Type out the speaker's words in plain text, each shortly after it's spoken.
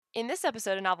In this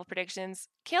episode of Novel Predictions,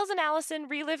 Kales and Alyson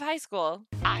relive high school.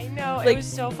 I know, it was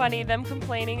so funny, them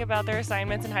complaining about their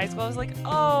assignments in high school. I was like,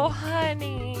 oh,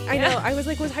 honey. I know, I was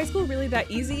like, was high school really that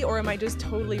easy, or am I just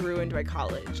totally ruined by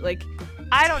college? Like,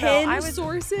 I don't know. 10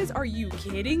 sources? Are you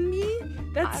kidding me?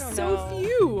 That's so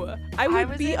few. I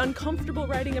would be uncomfortable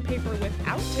writing a paper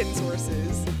without 10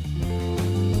 sources.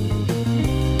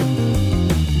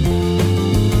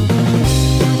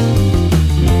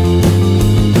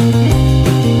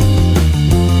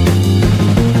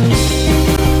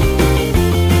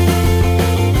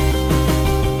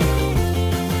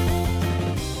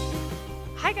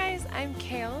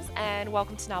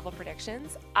 Welcome to Novel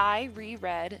Predictions. I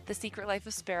reread The Secret Life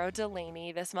of Sparrow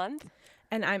Delaney this month.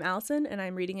 And I'm Alyson, and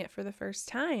I'm reading it for the first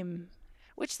time.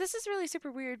 Which this is really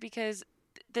super weird because,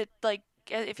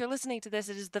 if you're listening to this,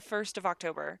 it is the 1st of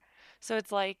October. So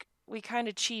it's like we kind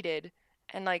of cheated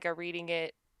and are reading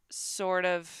it sort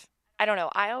of, I don't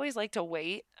know. I always like to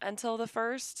wait until the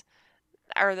 1st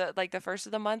or the first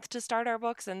of the month to start our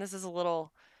books, and this is a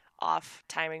little off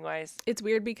timing wise. It's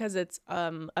weird because it's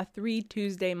a 3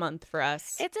 Tuesday month for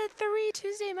us. It's a 3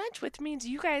 Tuesday month, which means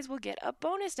you guys will get a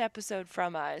bonus episode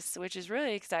from us, which is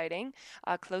really exciting,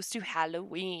 close to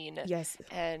Halloween. Yes.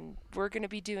 And we're going to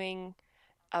be doing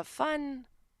a fun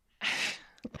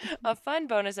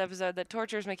bonus episode that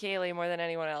tortures McKaylee more than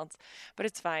anyone else, but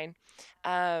it's fine.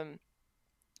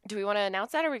 Do we want to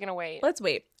announce that, or are we going to wait? Let's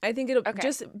wait. I think it'll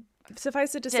just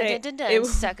suffice it to say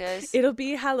suckers. It'll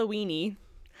be Halloween-y.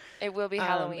 It will be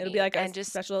Halloween. It'll be like a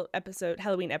special episode,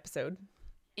 Halloween episode.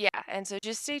 Yeah, and so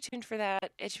just stay tuned for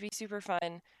that. It should be super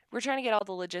fun. We're trying to get all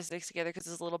the logistics together because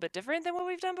it's a little bit different than what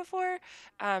we've done before.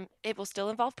 It will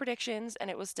still involve predictions, and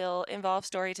it will still involve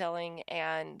storytelling,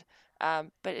 and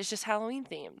but it's just Halloween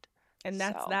themed. And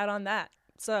that's that on that.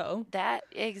 So that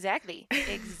exactly. So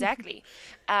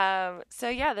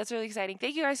yeah, that's really exciting.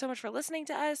 Thank you guys so much for listening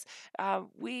to us.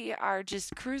 We are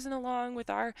just cruising along with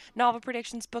our Novel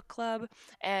Predictions book club,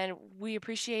 and we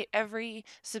appreciate every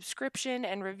subscription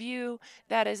and review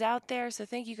that is out there. So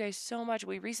thank you guys so much.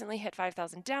 We recently hit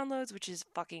 5,000 downloads, which is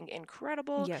fucking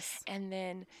incredible. Yes. And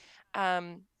then,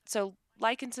 so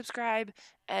like and subscribe,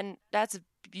 and that's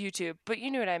YouTube, but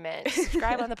you knew what I meant.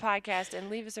 Subscribe on the podcast and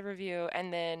leave us a review,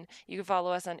 and then you can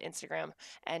follow us on Instagram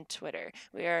and Twitter.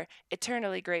 We are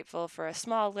eternally grateful for a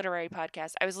small literary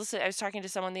podcast. I was talking to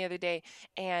someone the other day,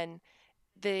 and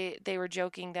they were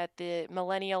joking that the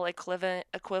millennial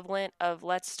equivalent of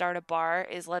let's start a bar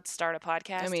is let's start a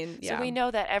podcast. I mean, yeah. So we know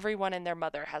that everyone and their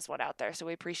mother has one out there, so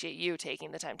we appreciate you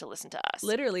taking the time to listen to us.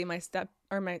 Literally, my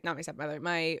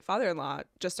father-in-law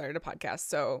just started a podcast,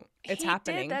 so it's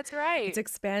happening. That's right. It's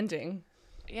expanding.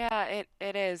 Yeah,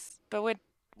 it is. But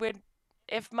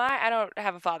I don't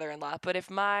have a father-in-law, but if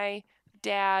my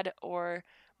dad or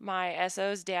my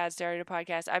SO's dad started a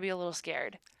podcast, I'd be a little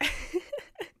scared.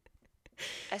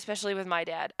 Especially with my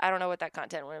dad. I don't know what that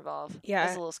content would involve. Yeah.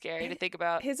 It's a little scary to think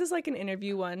about. His is like an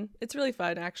interview one. It's really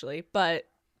fun, actually, but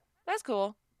that's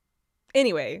cool.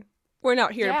 Anyway, we're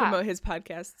not here to promote his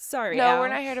podcast. Sorry, No, Al. We're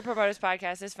not here to promote his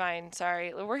podcast. It's fine.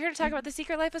 Sorry. We're here to talk about The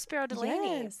Secret Life of Sparrow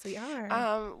Delaney. Yes, we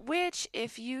are. Which,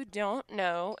 if you don't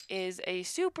know, is a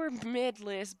super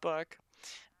mid-list book.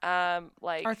 Our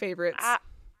favorites.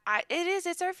 It is.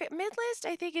 It's our mid-list.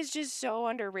 I think is just so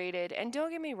underrated. And don't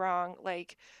get me wrong,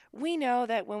 we know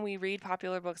that when we read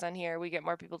popular books on here, we get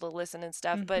more people to listen and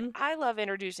stuff. Mm-hmm. But I love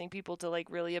introducing people to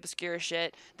really obscure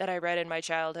shit that I read in my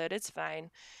childhood. It's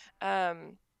fine.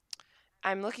 I'm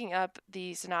looking up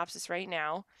the synopsis right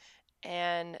now,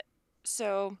 and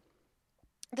so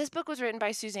this book was written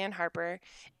by Suzanne Harper,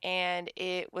 and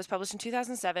it was published in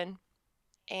 2007,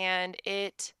 and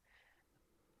it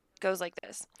goes like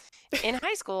this. In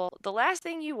high school, the last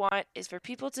thing you want is for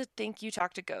people to think you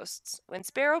talk to ghosts. When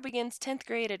Sparrow begins 10th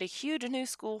grade at a huge new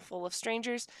school full of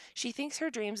strangers, she thinks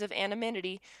her dreams of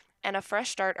anonymity and a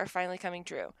fresh start are finally coming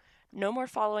true. No more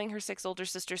following her 6 older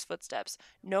sisters' footsteps.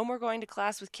 No more going to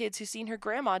class with kids who've seen her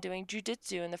grandma doing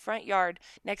jujitsu in the front yard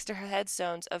next to her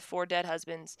headstones of 4 dead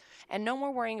husbands. And no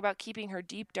more worrying about keeping her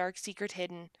deep, dark secret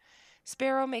hidden.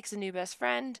 Sparrow makes a new best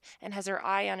friend and has her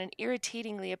eye on an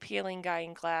irritatingly appealing guy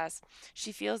in class.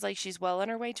 She feels like she's well on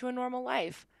her way to a normal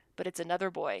life, but it's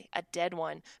another boy, a dead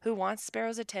one, who wants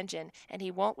Sparrow's attention, and he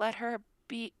won't let her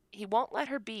be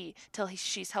till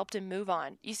she's helped him move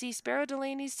on. You see, Sparrow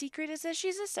Delaney's secret is that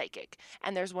she's a psychic,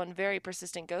 and there's one very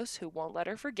persistent ghost who won't let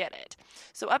her forget it.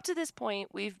 So up to this point,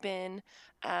 we've been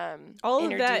all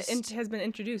of that has been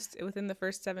introduced within the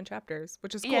first 7 chapters,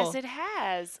 which is cool. Yes, it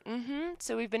has.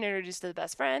 So we've been introduced to the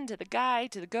best friend, to the guy,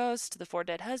 to the ghost, to the 4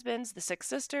 dead husbands, the 6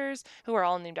 sisters, who are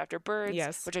all named after birds,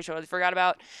 yes, which I totally forgot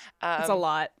about. It's a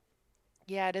lot.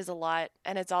 Yeah, it is a lot.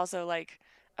 And it's also like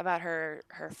about her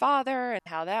father and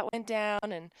how that went down.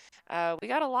 And we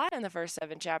got a lot in the first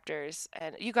 7 chapters.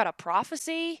 And you got a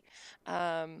prophecy,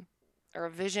 um, or a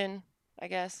vision, I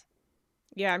guess.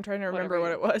 Yeah, I'm trying to remember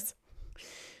Whatever. what it was.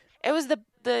 It was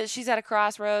the she's at a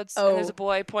crossroads and there's a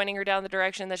boy pointing her down the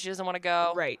direction that she doesn't want to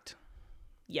go. Right.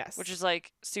 Yes. Which is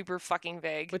like super fucking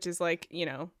vague. Which is like,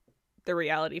 the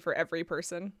reality for every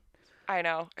person. I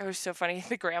know. It was so funny.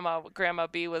 The Grandma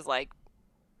B was like,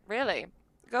 really?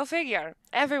 Go figure.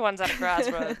 Everyone's at a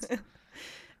crossroads.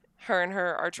 Her and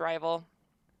her arch rival.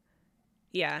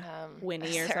 Yeah.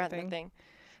 Winnie or something.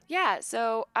 Yeah.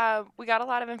 So we got a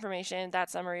lot of information. That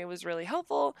summary was really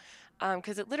helpful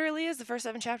because it literally is the first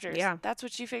 7 chapters. Yeah. That's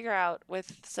what you figure out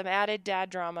with some added dad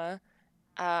drama.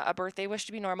 A birthday wish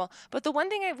to be normal. But the one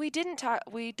thing we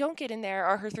don't get in there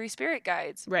are her 3 spirit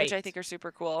guides, right. which I think are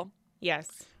super cool.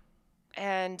 Yes.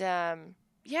 And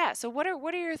yeah, so what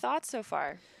are your thoughts so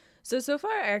far? So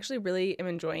far I actually really am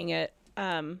enjoying it.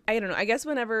 I don't know. I guess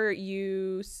whenever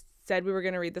you said we were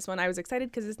going to read this one, I was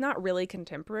excited because it's not really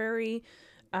contemporary,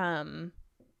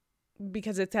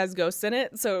 because it has ghosts in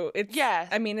it. So it's,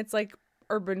 I mean, it's like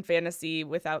urban fantasy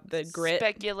without the grit.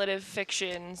 Speculative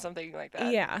fiction, something like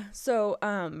that. Yeah. So,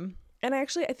 and I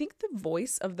think the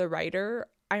voice of the writer,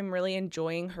 I'm really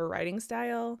enjoying her writing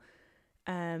style.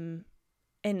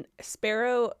 And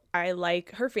Sparrow, I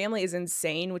like, her family is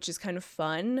insane, which is kind of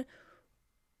fun.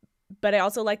 But I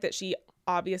also like that she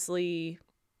obviously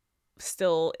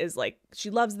still is like, she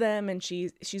loves them and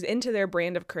she's into their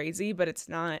brand of crazy, but it's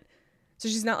not, so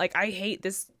she's not like, I hate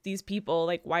these people,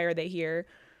 like, why are they here?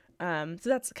 So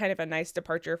that's kind of a nice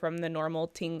departure from the normal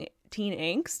teen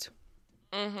angst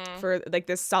for like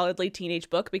this solidly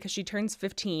teenage book, because she turns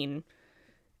 15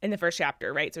 in the first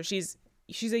chapter, right? So she's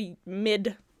a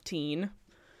mid-teen.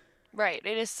 Right.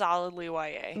 It is solidly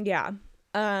YA. Yeah.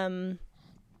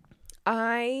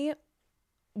 I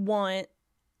want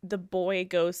the boy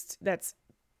ghost that's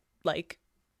like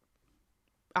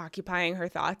occupying her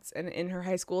thoughts and in her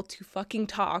high school to fucking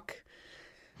talk.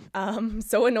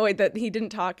 So annoyed that he didn't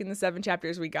talk in the 7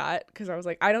 chapters we got, because I was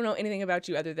like, I don't know anything about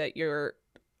you other than you're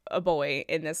a boy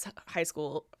in this high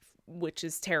school, which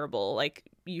is terrible. Like,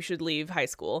 you should leave high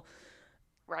school.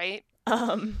 Right.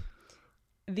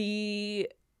 The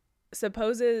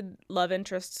supposed love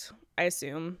interest, I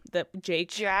assume, that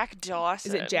Jack Dawson.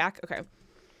 Is it Jack? Okay.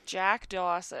 Jack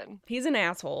Dawson. He's an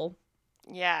asshole.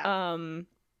 Yeah.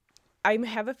 I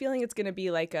have a feeling it's gonna be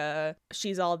like a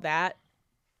she's all that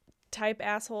type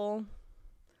asshole.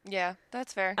 Yeah,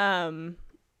 that's fair.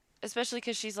 Especially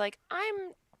because she's like,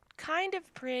 I'm kind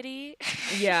of pretty.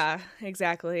 Yeah,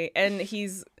 exactly. And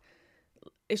she's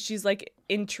like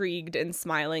intrigued and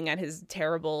smiling at his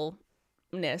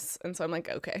terribleness, and so I'm like,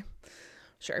 okay,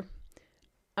 sure.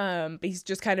 But he's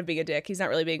just kind of being a dick. He's not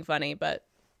really being funny, but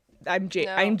I'm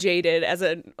jaded as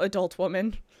an adult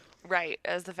woman. Right,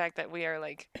 as the fact that we are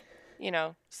like,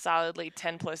 solidly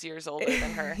 10 plus years older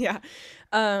than her. Yeah.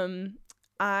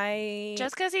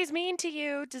 Just because he's mean to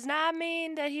you does not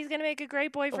mean that he's gonna make a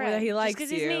great boyfriend. Or that he likes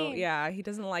just you. He's mean. Yeah, he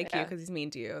doesn't like you because he's mean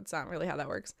to you. It's not really how that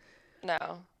works.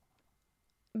 No.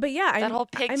 But yeah, that whole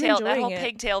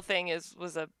pigtail thing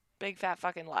was a big fat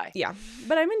fucking lie. Yeah,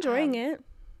 but I'm enjoying it.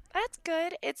 That's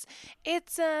good. It's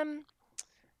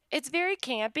very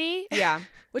campy. Yeah,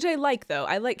 which I like though.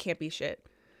 I like campy shit.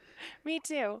 Me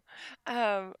too.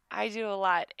 I do a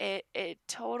lot. It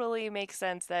totally makes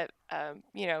sense that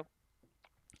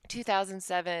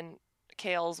 2007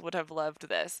 Kales would have loved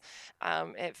this.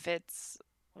 It fits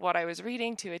what I was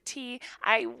reading to a T.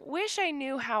 I wish I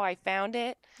knew how I found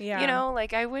it. Yeah.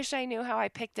 I wish I knew how I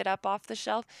picked it up off the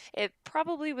shelf. It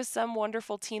probably was some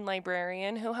wonderful teen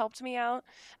librarian who helped me out,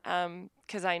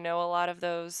 because I know a lot of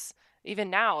those.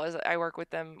 Even now, as I work with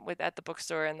them at the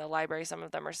bookstore and the library, some of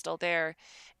them are still there,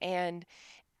 and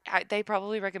they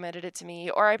probably recommended it to me,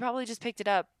 or I probably just picked it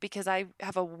up because I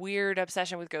have a weird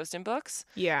obsession with ghost in books.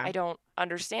 Yeah. I don't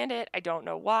understand it. I don't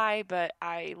know why, but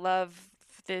I love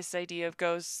this idea of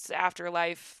ghosts,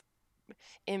 afterlife,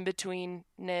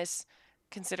 in-betweenness,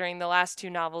 considering the last 2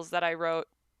 novels that I wrote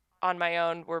on my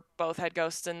own both had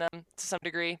ghosts in them to some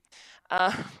degree.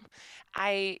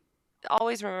 I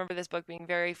always remember this book being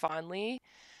very fondly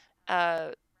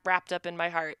wrapped up in my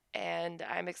heart, and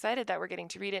I'm excited that we're getting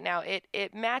to read it now.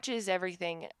 It matches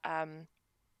everything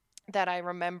that I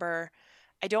remember.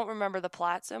 I don't remember the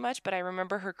plot so much, but I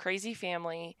remember her crazy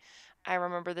family. I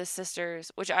remember the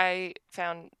sisters, which I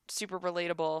found super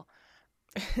relatable.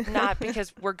 Not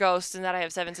because we're ghosts and that I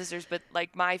have 7 sisters, but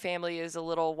like my family is a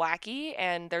little wacky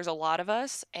and there's a lot of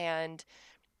us, and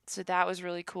So that was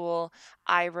really cool.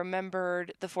 I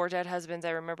remembered the Four Dead Husbands.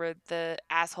 I remembered the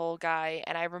asshole guy.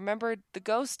 And I remembered the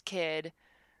ghost kid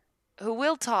who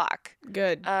will talk.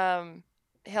 Good.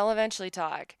 He'll eventually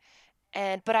talk.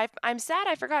 But I'm sad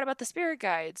I forgot about the spirit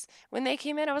guides. When they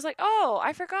came in, I was like, oh,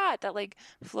 I forgot that like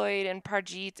Floyd and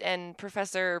Parjeet and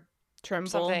Professor Tremble.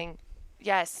 something,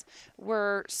 yes,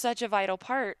 were such a vital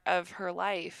part of her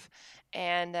life.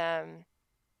 And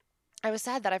I was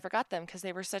sad that I forgot them because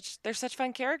they're such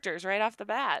fun characters right off the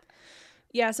bat.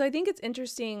 Yeah, so I think it's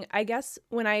interesting. I guess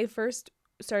when I first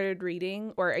started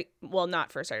reading,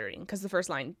 not first started reading, because the first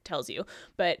line tells you,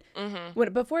 but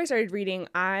before I started reading,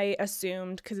 I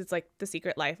assumed, because it's like The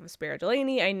Secret Life of Sparrow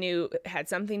Delaney, I knew it had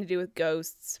something to do with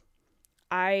ghosts.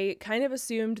 I kind of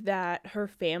assumed that her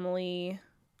family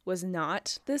was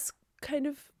not this kind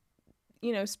of,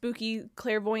 spooky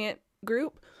clairvoyant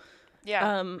group.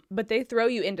 Yeah. But they throw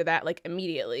you into that like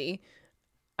immediately.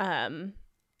 And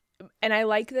I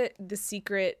like that the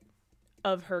secret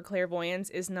of her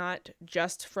clairvoyance is not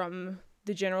just from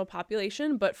the general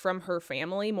population, but from her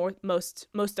family most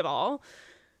of all,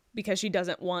 because she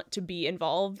doesn't want to be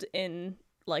involved in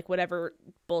like whatever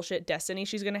bullshit destiny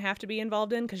she's going to have to be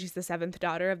involved in, because she's the seventh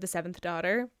daughter of the seventh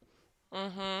daughter.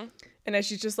 And as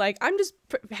she's just like, I'm just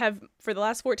have for the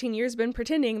last 14 years been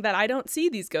pretending that I don't see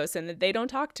these ghosts and that they don't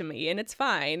talk to me and it's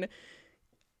fine.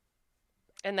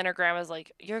 And then her grandma's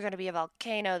like, you're going to be a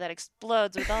volcano that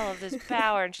explodes with all of this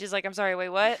power. And she's like, I'm sorry, wait,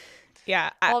 what? Yeah.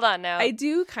 Hold on now. I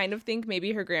do kind of think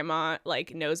maybe her grandma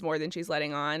like knows more than she's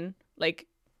letting on. Like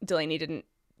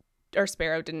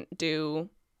Sparrow didn't do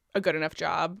a good enough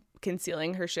job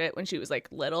concealing her shit when she was like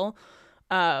little.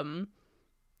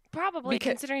 Probably,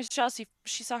 considering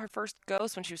she saw her first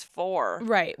ghost when she was 4.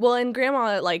 Right. Well, and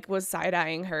grandma like was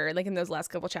side-eyeing her like in those last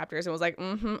couple chapters and was like,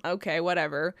 okay,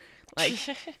 whatever. Like,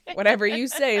 whatever you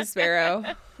say, Sparrow.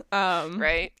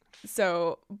 Right.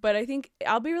 So, but I think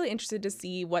I'll be really interested to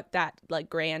see what that like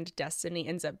grand destiny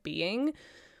ends up being.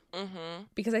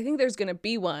 Because I think there's going to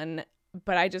be one,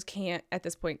 but I just can't at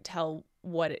this point tell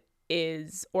what it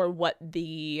is or what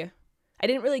I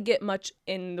didn't really get much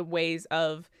in the ways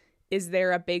of, is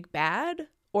there a big bad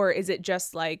or is it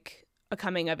just like a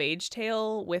coming of age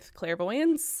tale with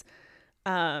clairvoyance?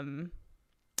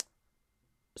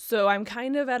 So I'm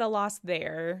kind of at a loss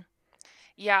there.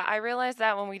 Yeah, I realized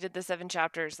that when we did the 7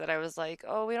 chapters that I was like,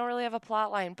 oh, we don't really have a plot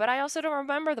line, but I also don't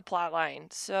remember the plot line.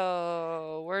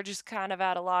 So we're just kind of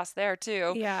at a loss there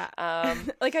too. Yeah.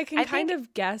 Like I can kind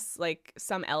of guess like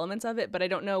some elements of it, but I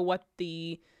don't know what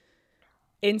the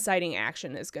inciting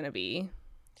action is going to be.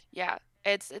 Yeah.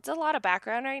 It's a lot of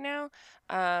background right now.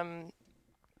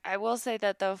 I will say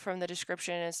that though, from the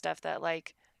description and stuff, that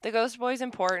like the ghost boy's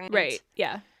important. Right.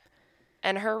 Yeah.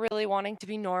 And her really wanting to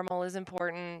be normal is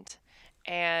important.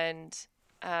 And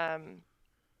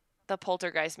the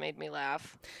poltergeist made me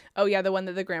laugh. Oh yeah, the one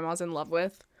that the grandma's in love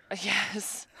with.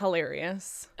 Yes.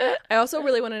 Hilarious. I also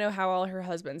really want to know how all her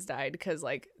husbands died, because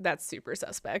like that's super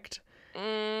suspect.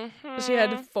 She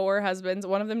had 4 husbands.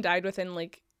 One of them died within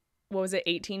like, what was it,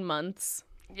 18 months?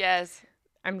 Yes.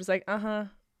 I'm just like,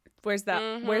 where's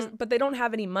that? But they don't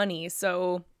have any money,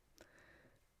 so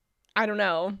I don't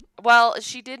know. Well,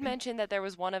 she did mention that there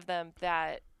was one of them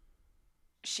that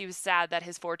she was sad that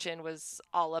his fortune was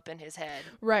all up in his head.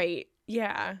 Right.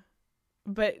 Yeah.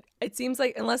 But it seems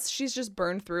like unless she's just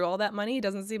burned through all that money, it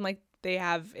doesn't seem like they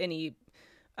have any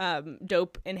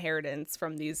dope inheritance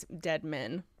from these dead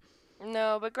men.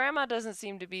 No, but Grandma doesn't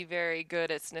seem to be very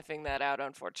good at sniffing that out,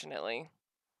 unfortunately.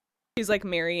 She's like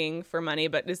marrying for money,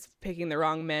 but is picking the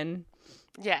wrong men.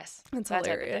 Yes. That's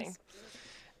hilarious.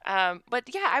 But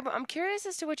yeah, I'm curious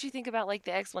as to what you think about like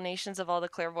the explanations of all the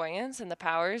clairvoyance and the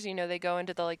powers. You know, they go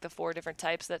into the 4 different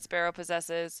types that Sparrow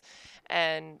possesses,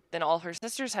 and then all her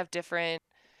sisters have different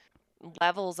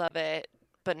levels of it,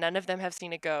 but none of them have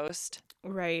seen a ghost.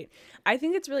 Right. I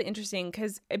think it's really interesting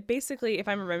because basically, if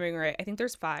I'm remembering right, I think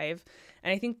there's 5,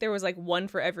 and I think there was like 1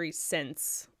 for every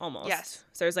sense almost. Yes.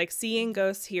 So there's like seeing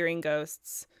ghosts, hearing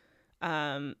ghosts.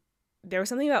 There was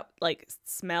something about like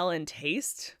smell and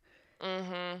taste.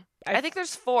 I think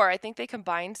there's 4. I think they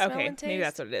combined smell and taste. Maybe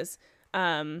that's what it is.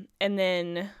 And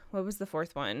then what was the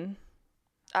 4th one?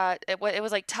 It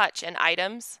was like touch and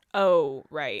items. Oh,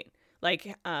 right.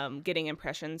 Like getting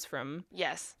impressions from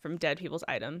dead people's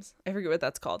items. I forget what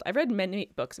that's called. I've read many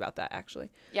books about that,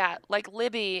 actually. Yeah, like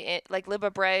Libby, like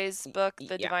Libba Bray's book,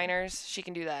 The Diviners, she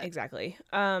can do that. Exactly.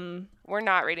 We're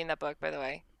not reading that book, by the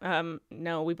way.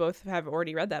 No, we both have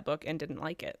already read that book and didn't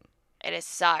like it. It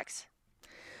sucks.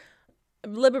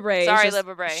 Libba Bray. Sorry,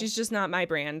 Libba Bray. She's just not my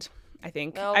brand, I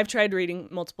think. Nope. I've tried reading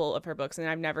multiple of her books and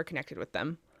I've never connected with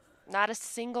them. Not a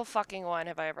single fucking one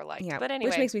have I ever liked. Yeah, But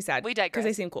anyway, which makes me sad we because digress.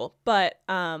 they seem cool. But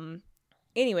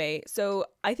anyway, so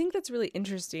I think that's really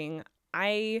interesting.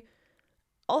 I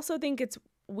also think it's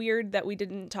weird that we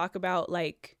didn't talk about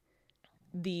like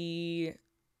the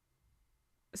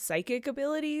psychic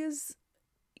abilities,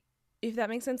 if that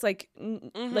makes sense. Like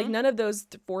like none of those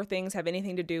four things have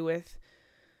anything to do with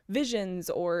visions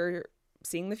or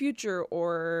seeing the future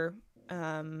or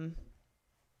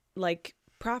like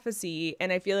prophecy.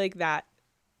 And I feel like that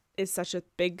is such a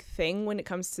big thing when it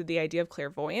comes to the idea of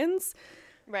clairvoyance,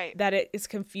 right, that it is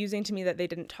confusing to me that they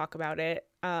didn't talk about it.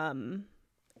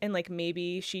 And like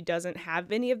maybe she doesn't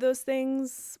have any of those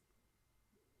things,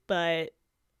 but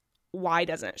why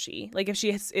doesn't she? Like if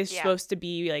she is supposed to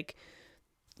be like,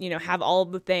 you know, have all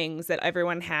the things that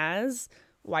everyone has,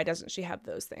 why doesn't she have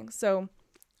those things? So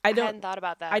I hadn't thought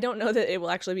about that. I don't know that it will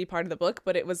actually be part of the book,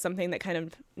 but it was something that kind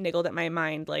of niggled at my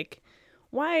mind. Like,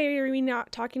 why are we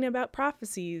not talking about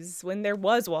prophecies when there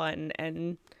was one?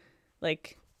 And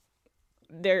like,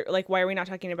 why are we not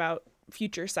talking about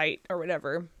future sight or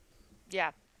whatever?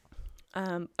 Yeah.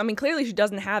 I mean, clearly she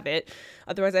doesn't have it.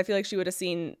 Otherwise, I feel like she would have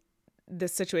seen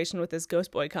this situation with this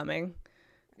ghost boy coming.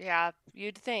 Yeah,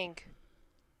 you'd think,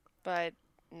 but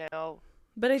no.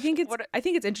 But I think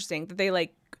it's interesting that they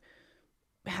like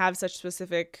have such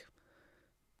specific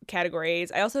categories.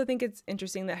 I also think it's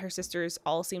interesting that her sisters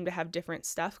all seem to have different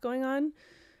stuff going on.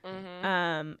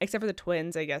 Except for the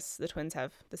twins. I guess the twins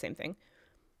have the same thing.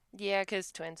 Yeah,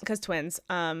 because twins.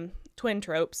 Twin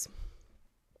tropes.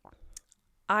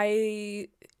 I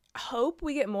hope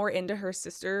we get more into her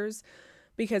sisters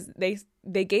because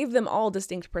they gave them all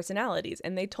distinct personalities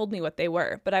and they told me what they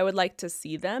were, but I would like to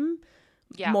see them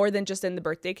more than just in the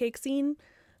birthday cake scene.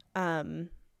 And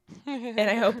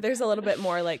I hope there's a little bit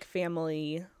more like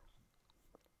family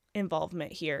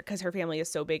involvement here because her family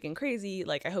is so big and crazy.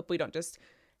 Like I hope we don't just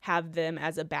have them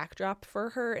as a backdrop for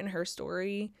her and her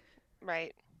story.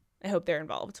 Right. I hope they're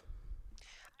involved.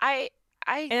 And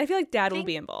I feel like Dad will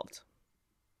be involved.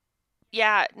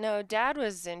 Yeah, no, Dad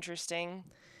was interesting.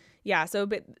 Yeah, so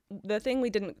but the thing we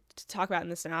didn't talk about in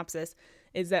the synopsis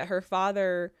is that her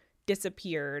father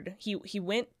disappeared. He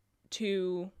went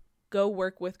to go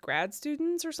work with grad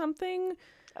students or something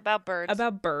about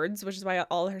birds, which is why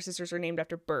all her sisters are named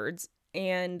after birds.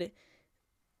 And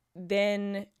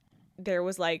then there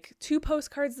was like 2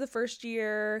 postcards the first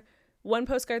year, 1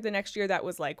 postcard the next year that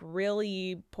was like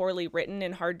really poorly written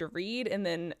and hard to read, and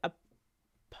then a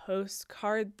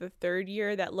postcard the third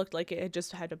year that looked like it had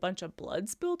just had a bunch of blood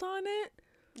spilled on it.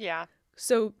 Yeah.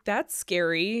 So that's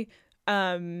scary.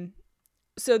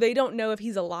 So they don't know if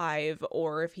he's alive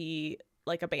or if he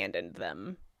like abandoned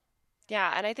them.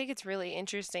 Yeah, and I think it's really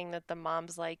interesting that the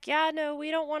mom's like, yeah, no,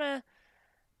 we don't want to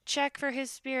check for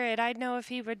his spirit. I'd know if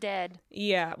he were dead.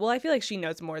 Yeah, well, I feel like she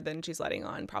knows more than she's letting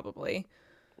on, probably.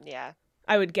 Yeah.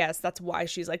 I would guess that's why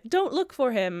she's like, don't look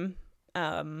for him.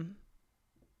 But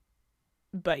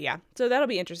yeah, so that'll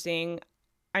be interesting.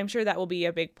 I'm sure that will be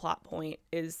a big plot point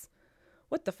is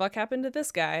what the fuck happened to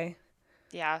this guy?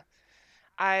 Yeah.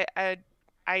 I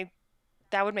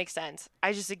that would make sense.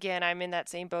 I just, again, I'm in that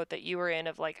same boat that you were in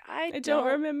of like, I don't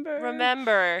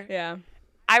remember. Yeah.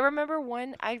 I remember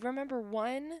one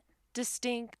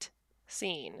distinct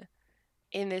scene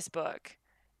in this book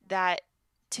that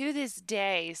to this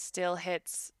day still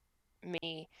hits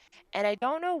me. And I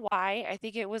don't know why. I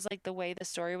think it was like the way the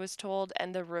story was told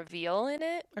and the reveal in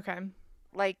it. Okay.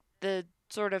 Like the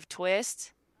sort of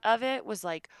twist of it was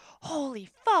like, holy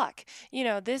fuck. You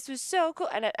know, this was so cool.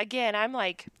 And again, I'm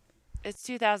like, it's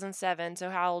 2007, so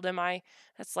how old am I?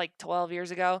 That's like 12 years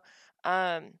ago.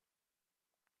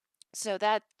 So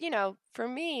that, you know, for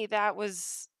me, that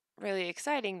was really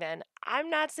exciting then.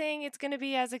 I'm not saying it's going to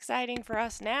be as exciting for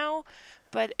us now,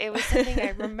 but it was something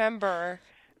I remember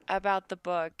about the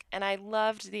book, and I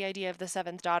loved the idea of the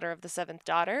seventh daughter of the seventh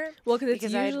daughter. Well, because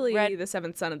it's usually the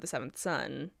seventh son of the seventh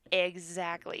son.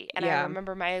 Exactly. And I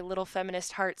remember my little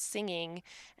feminist heart singing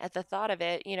at the thought of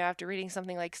it, you know, after reading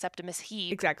something like Septimus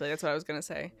Heap. Exactly, that's what I was going to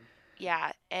say.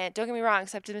 Yeah, and don't get me wrong,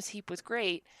 Septimus Heap was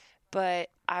great, but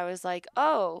I was like,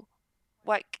 oh,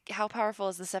 how powerful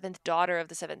is the seventh daughter of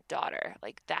the seventh daughter?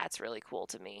 Like, that's really cool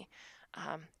to me.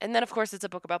 And then, of course, it's a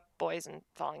book about boys and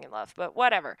falling in love, but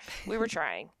whatever. We were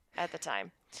trying at the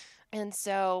time. And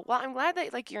so, well, I'm glad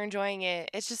that, like, you're enjoying it.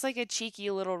 It's just, like, a cheeky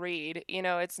little read. You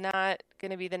know, it's not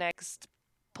going to be the next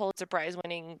Pulitzer Prize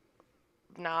winning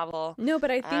novel. No,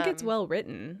 but I think it's well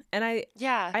written. And I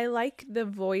like the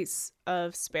voice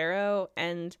of Sparrow,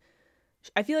 and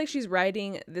I feel like she's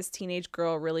writing this teenage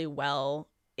girl really well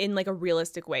in, like, a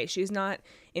realistic way. She's not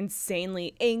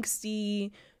insanely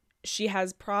angsty. she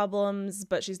has problems,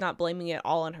 but she's not blaming it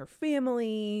all on her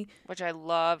family. Which I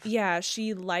love. Yeah,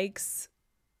 she's like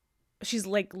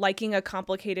liking a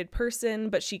complicated person,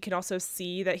 but she can also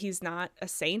see that he's not a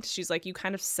saint. She's like, you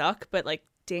kind of suck, but like,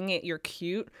 dang it, you're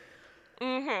cute.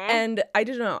 And I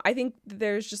don't know. I think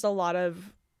there's just a lot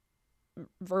of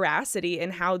veracity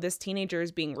in how this teenager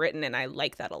is being written, and I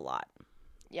like that a lot.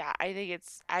 Yeah, I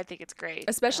think it's great.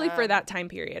 Especially for that time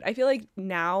period. I feel like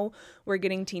now we're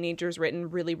getting teenagers written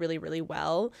really, really, really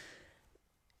well.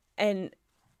 And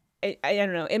I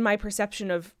don't know, in my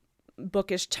perception of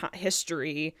bookish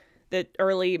history, the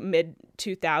early mid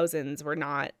 2000s were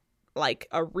not like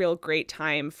a real great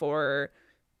time for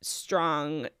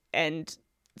strong and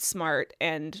smart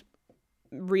and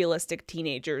realistic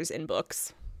teenagers in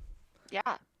books.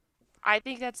 Yeah, I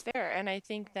think that's fair. And I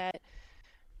think that,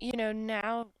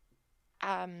 now,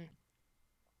 how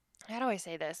do I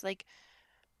say this? Like,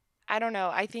 I don't know.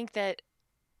 I think that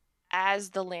as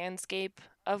the landscape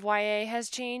of YA has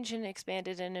changed and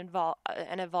expanded and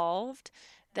evolved,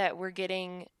 that we're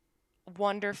getting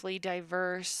wonderfully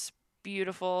diverse,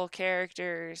 beautiful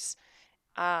characters,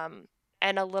 and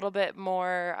a little bit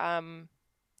more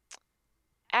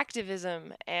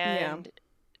activism and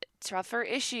tougher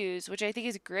issues, which I think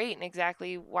is great and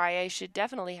exactly why I should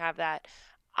definitely have that.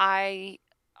 I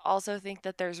also think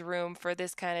that there's room for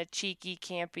this kind of cheeky,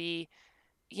 campy,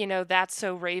 That's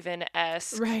So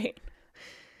Raven-esque Right.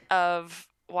 of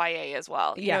YA as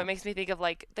well. Yeah. It makes me think of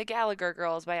like The Gallagher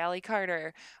Girls by Ally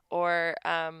Carter, or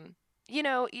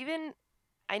even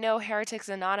I know Heretics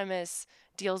Anonymous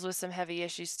deals with some heavy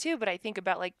issues too, but I think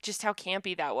about like just how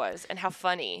campy that was and how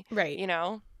funny. Right.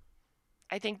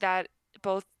 I think that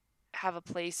both have a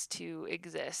place to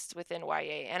exist within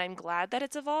YA, and I'm glad that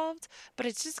it's evolved, but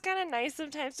it's just kind of nice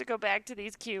sometimes to go back to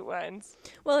these cute ones.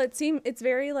 Well, it's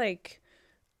very like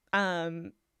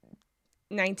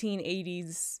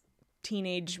 1980s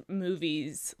teenage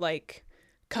movies, like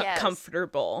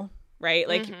comfortable, right?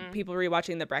 Like people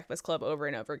rewatching The Breakfast Club over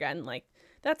and over again. Like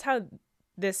that's how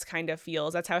this kind of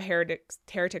feels. That's how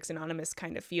Heretics Anonymous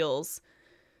kind of feels,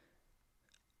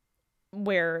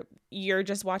 where you're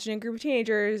just watching a group of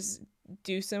teenagers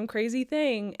do some crazy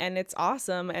thing and it's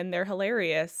awesome and they're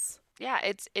hilarious. Yeah,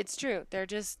 it's true. They're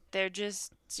just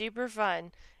super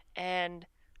fun. And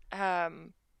I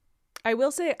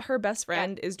will say her best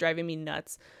friend is driving me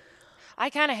nuts. I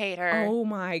kind of hate her. Oh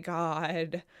my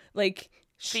god. Like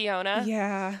Fiona?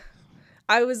 Yeah.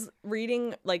 I was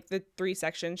reading like the 3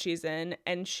 sections she's in,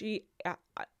 and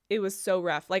it was so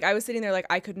rough. Like I was sitting there like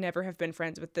I could never have been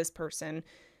friends with this person.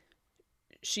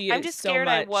 I'm just scared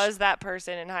I was that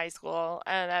person in high school,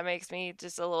 and that makes me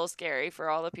just a little scary for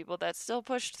all the people that still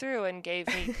pushed through and gave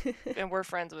me and were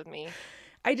friends with me.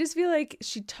 I just feel like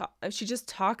she just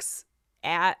talks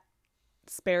at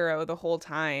Sparrow the whole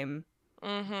time.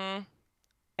 Mm-hmm.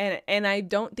 And I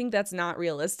don't think that's not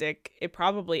realistic. It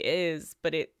probably is,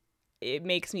 but it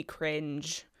makes me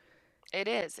cringe. It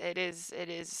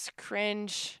is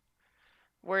cringe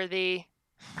worthy.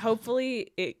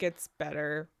 Hopefully it gets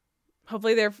better.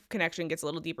 Hopefully their connection gets a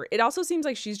little deeper. It also seems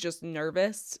like she's just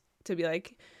nervous to be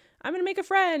like, I'm gonna make a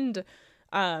friend,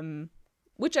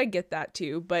 which I get that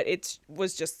too, but it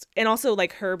was just, and also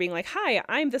like her being like, hi,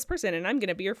 I'm this person and I'm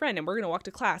gonna be your friend and we're gonna walk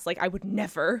to class. Like I would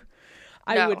never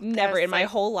in my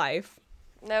whole life.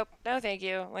 Nope, no thank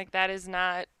you. Like that is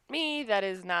not me.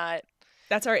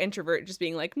 That's our introvert just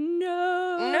being like,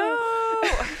 no.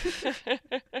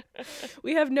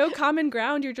 We have no common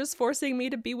ground. You're just forcing me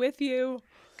to be with you.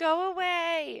 Go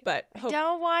away. But I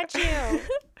don't want you.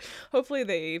 Hopefully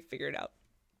they figure it out.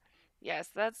 Yes,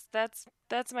 that's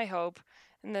my hope,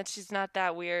 and that she's not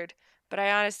that weird. But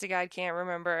I honest to God can't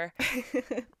remember.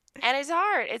 And it's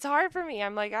hard. It's hard for me.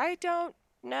 I'm like, I don't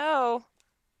know.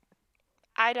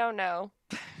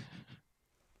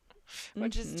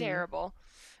 Which is terrible.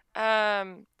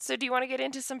 So do you want to get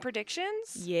into some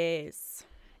predictions? Yes.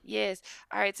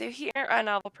 All right. So here are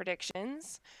novel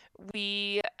predictions.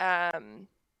 We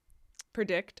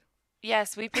predict.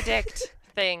 Yes, we predict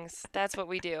things. That's what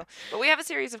we do. But we have a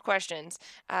series of questions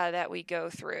that we go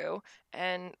through.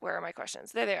 And where are my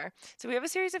questions? There they are. So we have a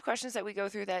series of questions that we go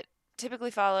through that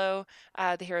typically follow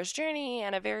the hero's journey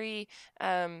and a very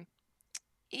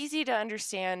easy to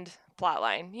understand plot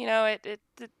line.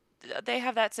 They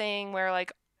have that saying where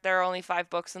like there are only 5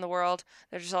 books in the world.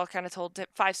 They're just all kind of told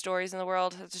 5 stories in the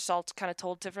world. It's just all kind of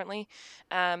told differently.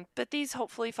 But these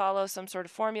hopefully follow some sort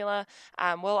of formula.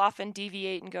 We'll often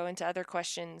deviate and go into other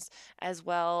questions as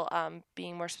well,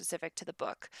 being more specific to the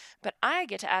book. But I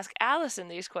get to ask Alyson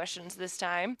these questions this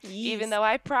time, even though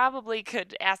I probably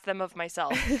could ask them of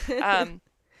myself.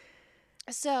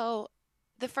 So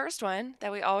the first one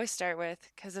that we always start with,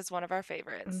 because it's one of our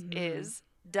favorites, is,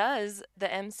 does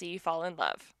the MC fall in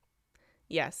love?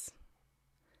 Yes.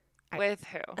 With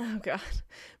who? Oh, God.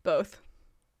 Both.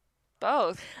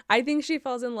 Both. I think she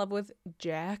falls in love with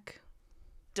Jack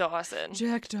Dawson.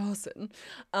 Jack Dawson.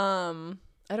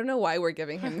 I don't know why we're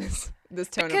giving him this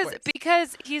tone of voice.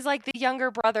 Because he's like the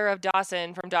younger brother of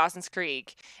Dawson from Dawson's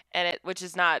Creek, which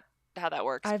is not how that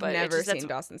works. I've never seen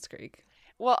Dawson's Creek.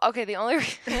 Well, okay, the only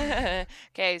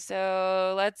okay,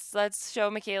 so let's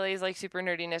show McKaylee's like super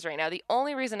nerdiness right now. The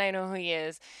only reason I know who he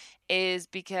is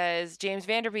because James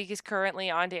Van Der Beek is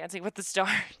currently on Dancing with the Stars.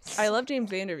 I love James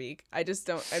Van Der Beek. I've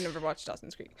never watched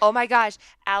Dawson's Creek. Oh my gosh,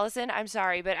 Alyson, I'm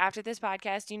sorry, but after this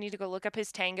podcast, you need to go look up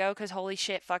his tango, because holy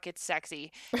shit, fuck, it's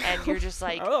sexy. And you're just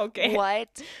like, oh, okay.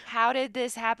 What? How did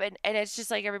this happen? And it's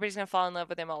just like everybody's gonna fall in love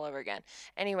with him all over again.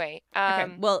 Anyway,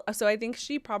 okay. Well, so I think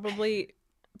she probably.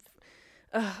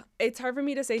 It's hard for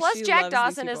me to say. Plus, she Jack loves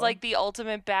Dawson these is like the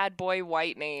ultimate bad boy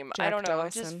white name. Jack I don't know.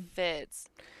 Dawson. It just fits.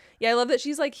 Yeah, I love that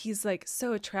he's like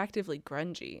so attractively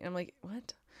grungy. And I'm like,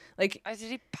 what? Like, did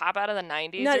he pop out of the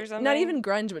 90s or something? Not even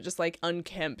grunge, but just like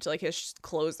unkempt. Like his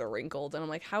clothes are wrinkled, and I'm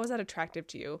like, how is that attractive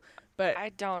to you? But I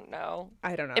don't know.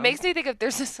 It makes me think of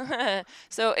there's this.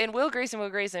 So in Will Grayson,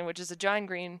 which is a John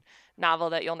Green novel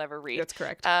that you'll never read. That's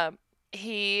correct.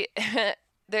 He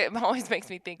that always makes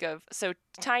me think of. So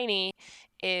Tiny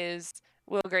is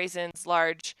Will Grayson's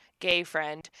large gay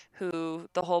friend, who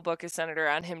the whole book is centered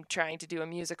around him trying to do a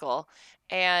musical,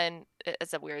 and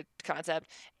it's a weird concept.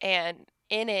 And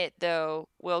in it, though,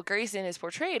 Will Grayson is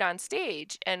portrayed on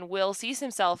stage, and Will sees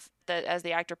himself as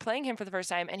the actor playing him for the first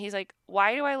time, and he's like,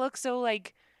 "Why do I look so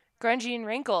like grungy and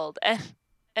wrinkled?"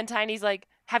 And Tiny's like,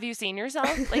 "Have you seen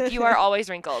yourself? Like, you are always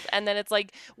wrinkled." And then it's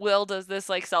like Will does this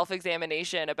like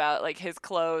self-examination about like his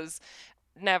clothes.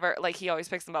 Never, like, he always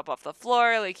picks them up off the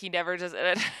floor. Like, he never does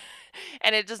it.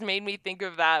 And it just made me think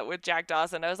of that with Jack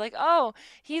Dawson. I was like, oh,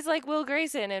 he's like Will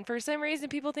Grayson, and for some reason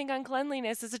people think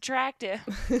uncleanliness is attractive.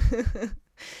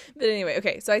 But anyway,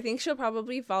 okay, so I think she'll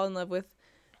probably fall in love with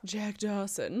Jack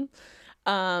Dawson.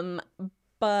 But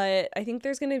I think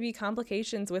there's going to be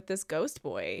complications with this ghost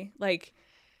boy. Like,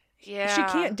 yeah, she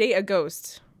can't date a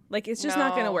ghost. Like, it's just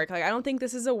not going to work. Like, I don't think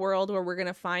this is a world where we're going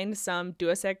to find some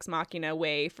deus ex machina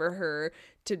way for her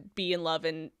to be in love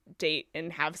and date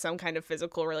and have some kind of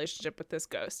physical relationship with this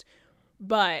ghost.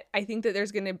 But I think that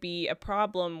there's going to be a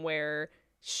problem where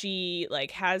she,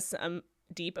 like, has some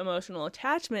deep emotional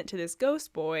attachment to this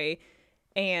ghost boy,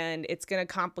 and it's going to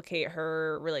complicate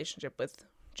her relationship with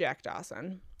Jack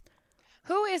Dawson.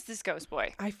 Who is this ghost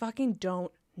boy? I fucking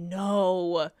don't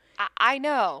know. I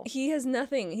know. He has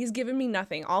nothing. He's given me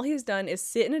nothing. All he's done is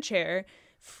sit in a chair,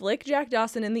 flick Jack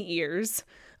Dawson in the ears,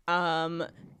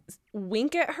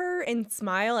 wink at her and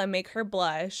smile and make her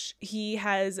blush. He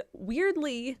has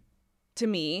weirdly, to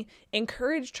me,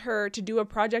 encouraged her to do a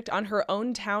project on her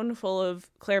own town full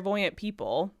of clairvoyant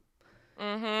people.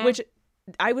 Mm-hmm. Which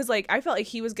I felt like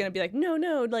he was going to be like,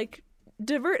 no, like,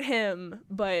 divert him.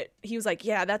 But he was like,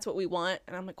 yeah, that's what we want.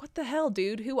 And I'm like, what the hell,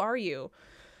 dude? Who are you?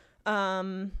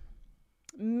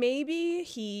 Maybe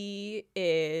he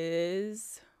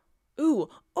is.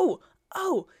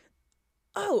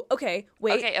 Okay,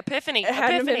 wait. Okay, Epiphany.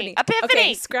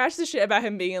 Okay, scratch the shit about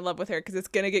him being in love with her, because it's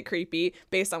gonna get creepy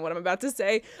based on what I'm about to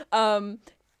say. So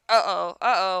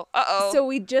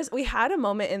we had a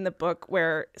moment in the book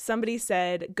where somebody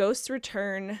said ghosts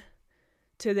return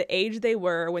to the age they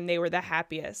were when they were the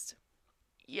happiest.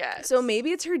 Yes. So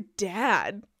maybe it's her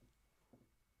dad.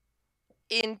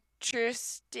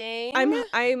 Interesting.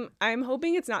 I'm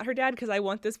hoping it's not her dad, because I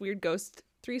want this weird ghost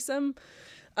threesome.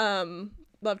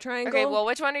 Love triangle. Okay, well,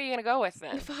 which one are you gonna go with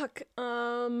then? Fuck.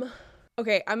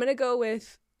 Okay, I'm gonna go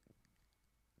with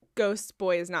ghost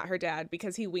boy is not her dad,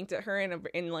 because he winked at her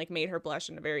and like made her blush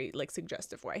in a very like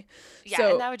suggestive way. Yeah,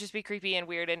 so, and that would just be creepy and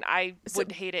weird, and I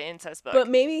would hate an incest book. But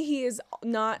maybe he is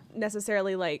not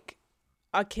necessarily like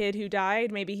a kid who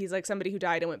died. Maybe he's like somebody who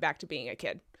died and went back to being a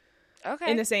kid.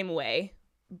 Okay. In the same way,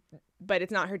 but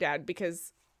it's not her dad,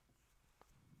 because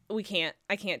I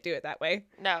can't do it that way.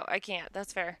 No, I can't.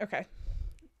 That's fair. Okay.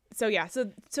 So yeah,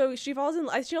 so she falls in.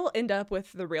 She'll end up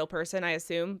with the real person, I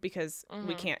assume, because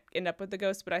we can't end up with the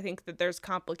ghost. But I think that there's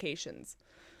complications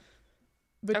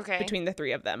between the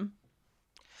three of them.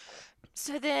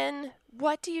 So then,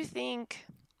 what do you think?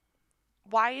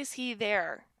 Why is he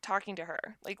there talking to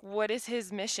her? Like, what is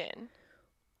his mission?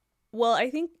 Well, I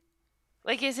think,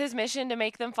 like, is his mission to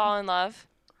make them fall in love,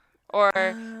 or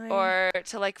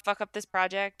to like fuck up this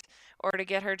project, or to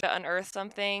get her to unearth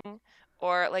something?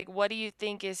 Or, like, what do you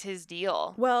think is his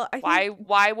deal? Well,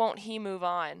 why won't he move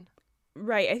on?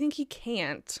 Right, I think he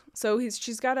can't. So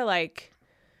she's got to, like,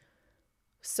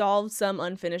 solve some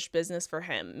unfinished business for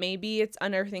him. Maybe it's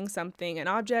unearthing something, an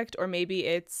object, or maybe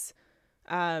it's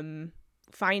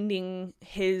finding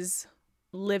his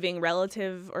living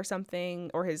relative or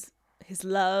something, or his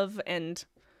love, and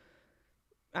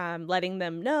letting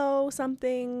them know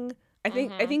something. I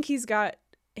think he's got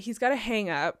a hang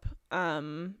up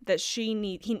that he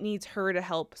needs her to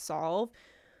help solve,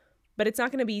 but it's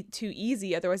not going to be too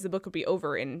easy, otherwise the book would be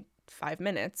over in 5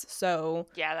 minutes. So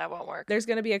yeah, that won't work. There's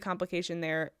going to be a complication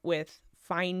there with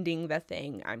finding the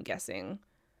thing, I'm guessing.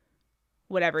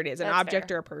 Whatever it is, an object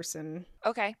fair. Or a person.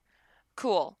 Okay,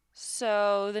 cool.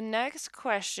 So the next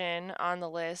question on the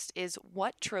list is,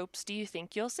 what tropes do you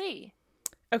think you'll see?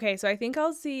 Okay, so I think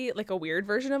I'll see like a weird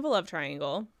version of a love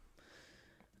triangle.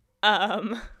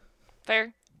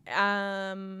 Fair.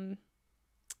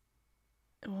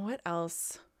 What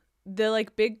else? The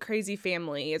like big crazy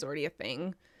family is already a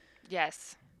thing.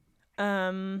 Yes.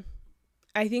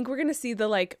 I think we're gonna see the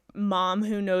like mom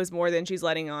who knows more than she's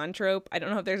letting on trope. I don't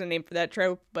know if there's a name for that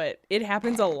trope, but it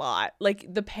happens a lot.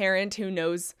 Like the parent who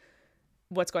knows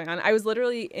what's going on. I was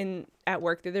literally at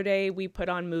work the other day. We put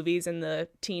on movies in the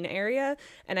teen area,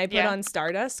 and I put on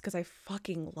Stardust because I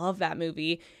fucking love that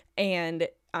movie. And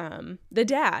the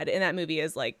dad in that movie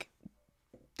is like,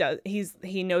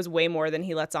 he knows way more than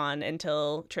he lets on,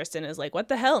 until Tristan is like, what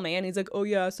the hell, man? He's like, oh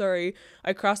yeah, sorry,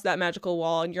 I crossed that magical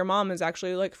wall, and your mom is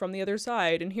actually like from the other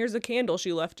side, and here's a candle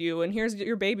she left you, and here's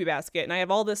your baby basket, and I have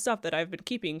all this stuff that I've been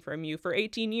keeping from you for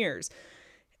 18 years.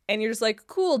 And you're just like,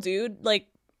 cool, dude, like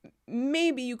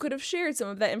maybe you could have shared some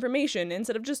of that information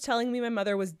instead of just telling me my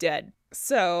mother was dead.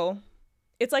 So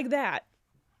it's like that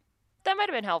might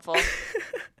have been helpful.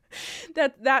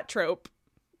 that trope,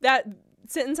 that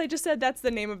sentence I just said, that's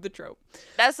the name of the trope.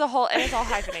 That's the whole, and it's all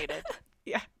hyphenated.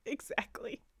 Yeah,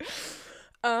 exactly.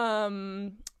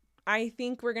 I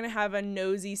think we're gonna have a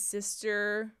nosy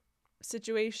sister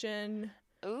situation.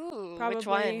 Ooh, probably. Which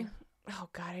one? Oh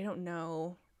God, I don't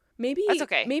know. Maybe that's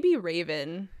okay. Maybe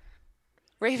Raven.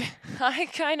 I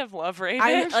kind of love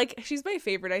Raven. She's my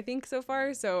favorite, I think, so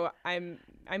far. So I'm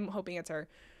hoping it's her.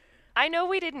 I know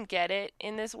we didn't get it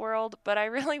in this world, but I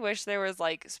really wish there was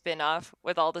like spin-off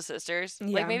with all the sisters.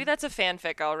 Yeah. Like maybe that's a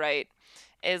fanfic I'll write,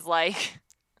 is like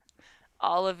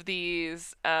all of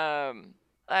these I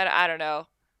don't know,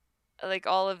 like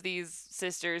all of these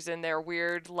sisters and their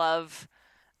weird love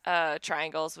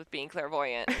triangles with being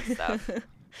clairvoyant and stuff.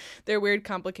 Their weird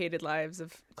complicated lives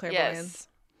of clairvoyance. Yes.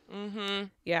 Mm-hmm.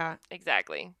 Yeah.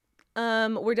 Exactly.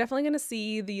 We're definitely gonna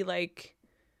see the like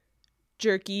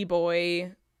jerky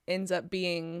boy ends up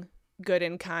being good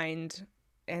and kind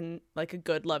and like a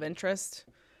good love interest.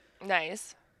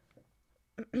 Nice.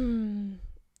 And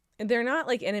they're not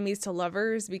like enemies to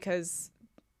lovers because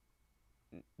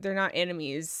they're not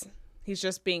enemies. He's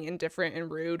just being indifferent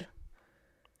and rude.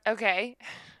 Okay.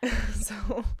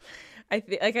 So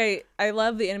I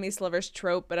love the enemies to lovers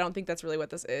trope, but I don't think that's really what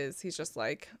this is. He's just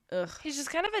like, ugh. He's just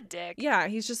kind of a dick. Yeah,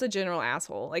 he's just a general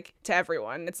asshole, like to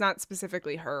everyone. It's not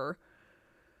specifically her.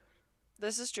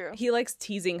 This is true. He likes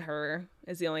teasing her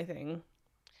is the only thing.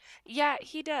 Yeah,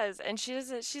 he does. And she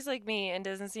doesn't. She's like me and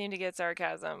doesn't seem to get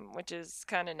sarcasm, which is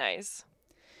kind of nice.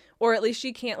 Or at least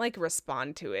she can't like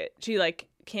respond to it. She like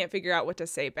can't figure out what to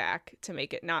say back to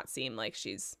make it not seem like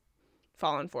she's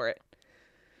fallen for it.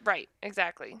 Right,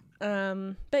 exactly.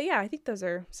 But yeah, I think those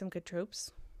are some good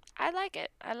tropes. I like it.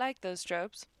 I like those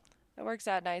tropes. That works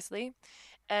out nicely.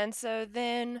 And so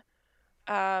then,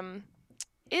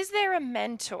 is there a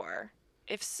mentor?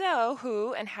 If so,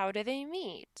 who and how do they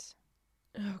meet?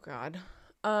 Oh God.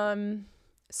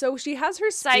 So she has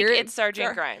her spirit. Psych, it's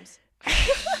Sergeant Grimes.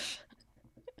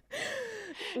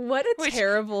 What a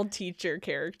terrible teacher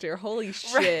character. Holy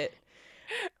shit.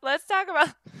 Let's talk about...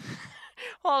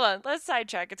 Hold on. Let's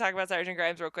sidetrack and talk about Sergeant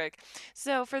Grimes real quick.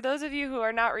 So for those of you who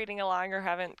are not reading along or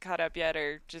haven't caught up yet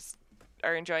or just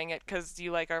are enjoying it because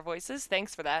you like our voices,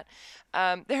 thanks for that.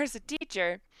 There's a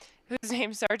teacher whose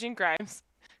name's Sergeant Grimes,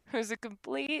 who's a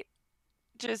complete,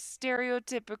 just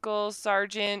stereotypical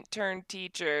sergeant turned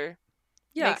teacher.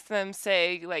 Yeah. Makes them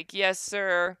say, like, yes,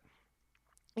 sir.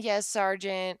 Yes,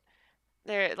 sergeant.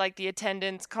 They're like, the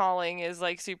attendance calling is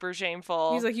like super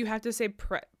shameful. He's like, you have to say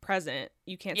present.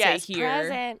 You can't say here.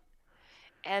 Present.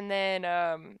 And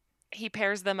then he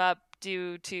pairs them up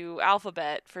due to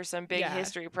alphabet for some big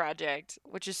history project,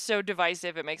 which is so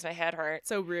divisive it makes my head hurt.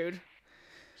 So rude.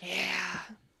 Yeah.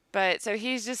 But so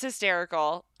he's just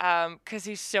hysterical because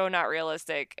he's so not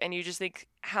realistic. And you just think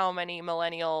how many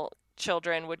millennial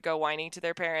children would go whining to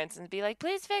their parents and be like,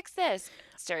 please fix this,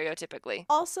 stereotypically.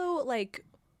 Also, like,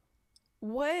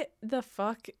 what the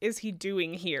fuck is he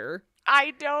doing here?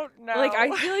 I don't know. Like, I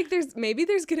feel like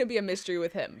there's gonna be a mystery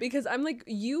with him, because I'm like,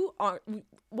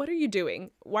 what are you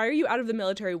doing? Why are you out of the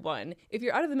military? One, if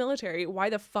you're out of the military, why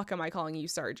the fuck am I calling you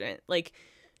sergeant? Like,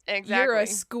 exactly. You're a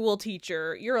school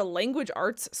teacher. You're a language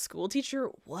arts school teacher.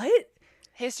 What?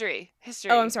 History.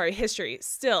 Oh, I'm sorry. History.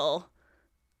 Still.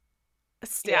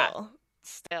 Yeah,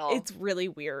 still. It's really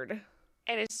weird.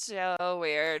 It is so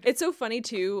weird. It's so funny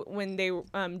too when they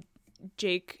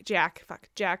Jack.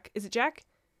 Is it Jack?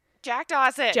 Jack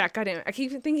Dawson. Jack. Goddamn. I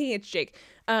keep thinking it's Jake.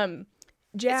 Jack.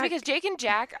 It's because Jake and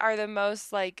Jack are the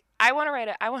most like I want to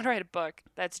write a book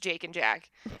that's Jake and Jack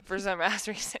for some ass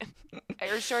reason.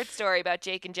 A short story about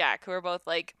Jake and Jack, who are both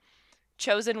like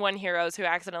chosen one heroes who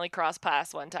accidentally crossed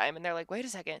paths one time, and they're like, "Wait a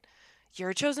second, you're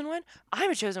a chosen one. I'm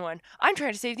a chosen one. I'm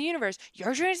trying to save the universe.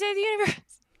 You're trying to save the universe."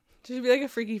 Should be like a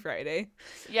Freaky Friday.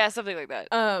 Yeah, something like that.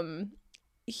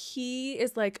 He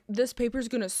is like, this paper's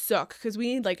gonna suck because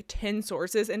we need like 10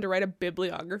 sources and to write a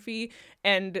bibliography,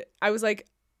 and I was like,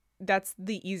 that's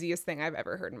the easiest thing I've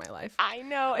ever heard in my life. I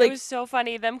know. Like, it was so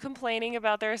funny. Them complaining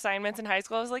about their assignments in high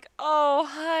school. I was like, oh,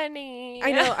 honey.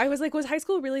 I know. I was like, was high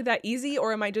school really that easy,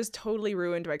 or am I just totally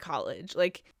ruined by college?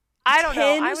 Like, I don't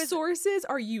know. 10 sources?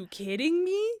 Are you kidding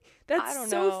me? That's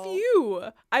so know. few.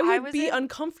 I would be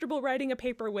uncomfortable writing a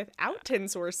paper without 10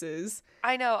 sources.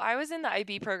 I know. I was in the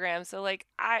IB program, so like,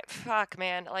 fuck,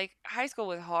 man. Like, high school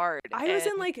was hard. I was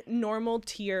in like normal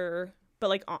tier, but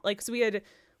like so we had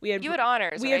you had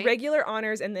honors. We right? had regular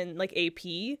honors and then like AP.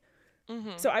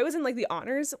 Mm-hmm. So I was in like the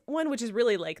honors one, which is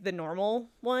really like the normal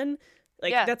one.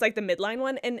 Like that's like the midline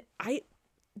one, and I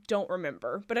don't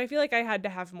remember, but I feel like I had to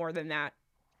have more than that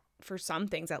for some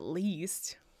things at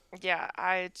least. Yeah,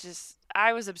 I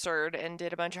was absurd and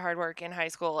did a bunch of hard work in high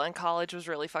school, and college was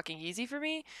really fucking easy for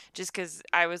me just because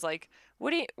I was like,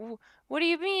 what do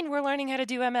you mean we're learning how to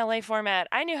do MLA format?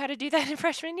 I knew how to do that in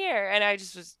freshman year, and I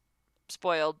just was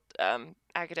spoiled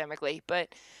academically.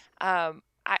 But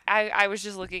I was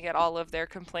just looking at all of their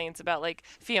complaints about like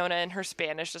Fiona and her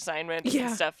Spanish assignments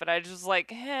and stuff, and I just was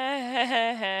like,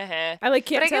 I like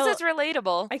can't but I tell, guess it's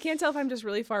relatable. I can't tell if I'm just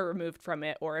really far removed from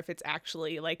it or if it's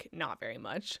actually like not very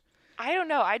much. I don't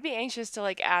know. I'd be anxious to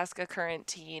like ask a current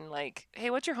teen like, hey,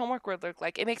 what's your homework would look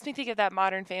like? It makes me think of that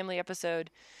Modern Family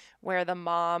episode where the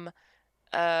mom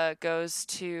goes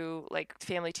to like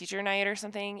family teacher night or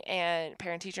something, and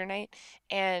parent teacher night,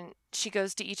 and she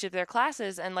goes to each of their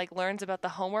classes and like learns about the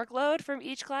homework load from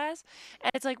each class.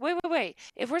 And it's like, wait,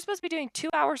 if we're supposed to be doing 2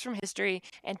 hours from history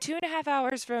and 2.5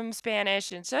 hours from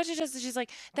Spanish and such and such, she's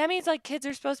like, that means like kids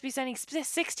are supposed to be spending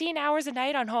 16 hours a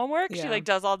night on homework. She like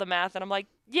does all the math, and I'm like,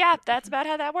 yeah, that's about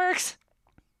how that works.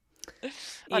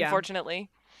 Unfortunately.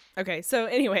 Okay, so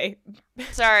anyway.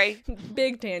 Sorry.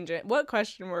 Big tangent. What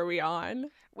question were we on?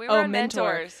 We were on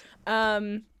mentors.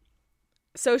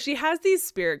 So she has these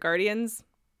spirit guardians,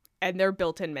 and they're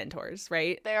built-in mentors,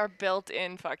 right? They are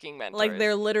built-in fucking mentors. Like,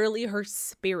 they're literally her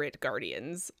spirit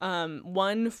guardians.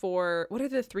 One for, what are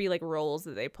the 3 like roles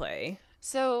that they play?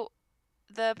 So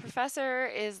the professor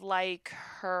is like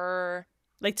her,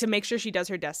 like, to make sure she does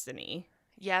her destiny.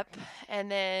 Yep. And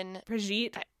then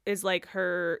Brigitte is like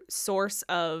her source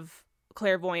of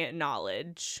clairvoyant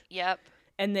knowledge. Yep.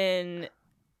 And then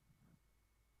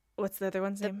what's the other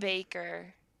one's name? The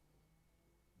baker.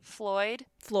 Floyd.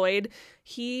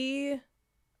 He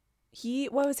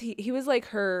what was he? He was like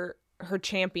her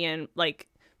champion, like,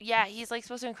 yeah, he's like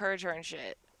supposed to encourage her and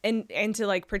shit. And to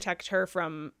like protect her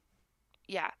from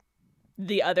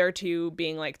the other two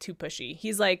being like too pushy.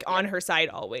 He's like on her side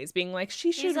always, being like,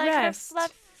 she should rest. He's like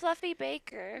her fluffy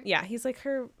baker. Yeah, he's like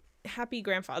her happy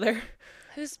grandfather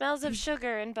who smells of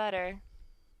sugar and butter.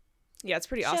 Yeah, it's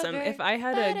pretty awesome. If I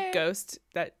had a ghost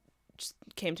that just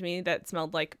came to me that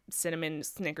smelled like cinnamon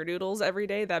snickerdoodles every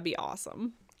day, that'd be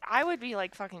awesome. I would be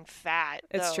like fucking fat.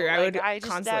 It's though. true. Like, I would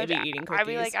constantly be eating cookies. I'd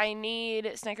be like, I need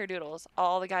snickerdoodles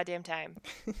all the goddamn time.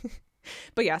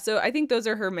 But yeah, so I think those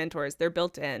are her mentors. They're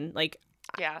built in. Like,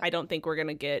 yeah. I don't think we're going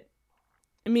to get,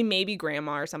 I mean, maybe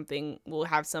grandma or something will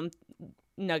have some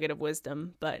nugget of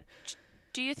wisdom, but.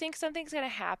 Do you think something's going to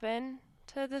happen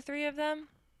to the 3 of them?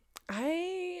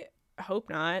 I hope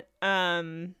not.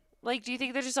 Like, do you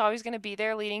think they're just always going to be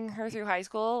there leading her through high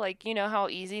school? Like, you know how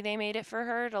easy they made it for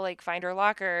her to, like, find her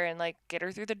locker and, like, get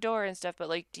her through the door and stuff. But,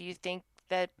 like, do you think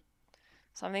that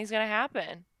something's going to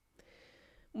happen?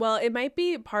 Well, it might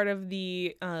be part of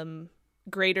the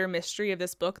greater mystery of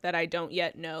this book that I don't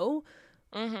yet know.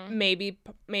 Mm-hmm.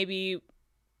 Maybe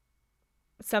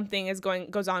something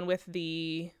goes on with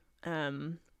the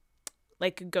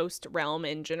like ghost realm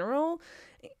in general,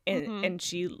 and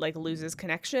she like loses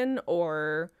connection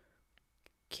or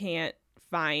can't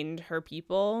find her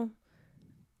people.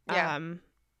 Yeah.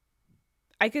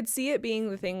 I could see it being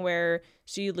the thing where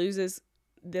she loses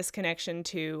this connection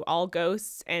to all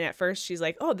ghosts, and at first she's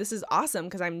like, oh, this is awesome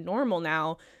because I'm normal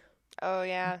now. Oh,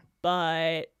 yeah.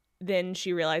 But then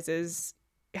she realizes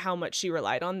how much she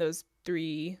relied on those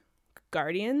 3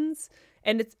 guardians.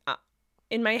 And it's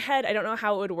in my head, I don't know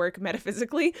how it would work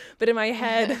metaphysically, but in my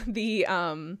head, the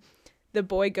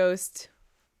boy ghost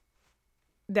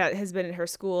that has been in her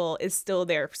school is still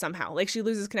there somehow. Like, she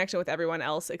loses connection with everyone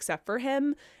else except for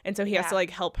him, and so he has to like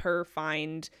help her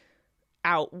find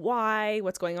out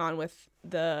what's going on with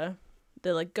the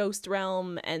like ghost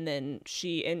realm, and then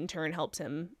she in turn helps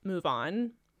him move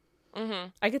on.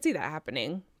 I could see that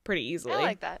happening pretty easily. I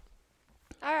like that.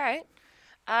 All right.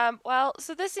 Well,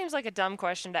 so this seems like a dumb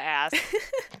question to ask.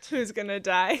 Who's gonna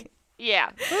die?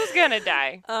 Yeah, who's gonna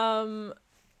die?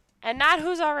 And not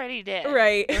who's already dead.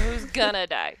 Right. Or who's gonna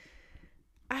die.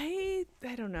 I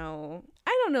don't know.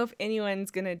 I don't know if anyone's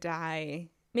gonna die.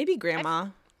 Maybe Grandma.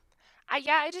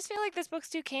 I just feel like this book's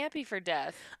too campy for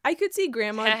death. I could see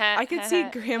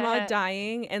Grandma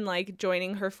dying and like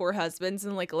joining her 4 husbands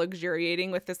and like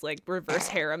luxuriating with this like reverse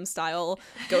harem style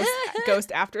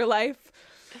ghost afterlife.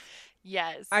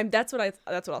 Yes. That's what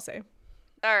I'll say.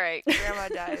 All right, Grandma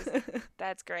dies.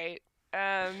 That's great.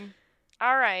 All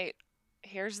right.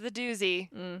 Here's the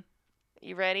doozy.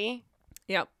 You ready?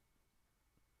 Yep.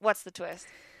 What's the twist?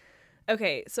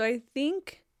 Okay, so I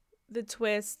think the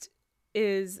twist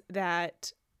is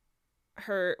that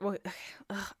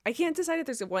I can't decide if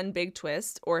there's one big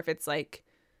twist or if it's like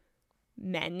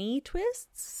many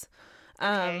twists.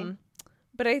 Okay.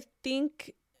 But I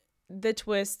think the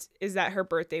twist is that her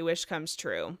birthday wish comes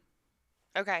true.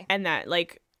 Okay. And that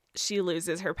like she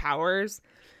loses her powers,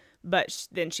 but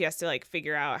then she has to like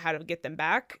figure out how to get them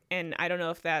back. And I don't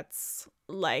know if that's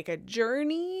like a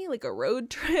journey, like a road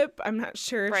trip. I'm not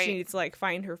sure if she needs to like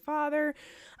find her father.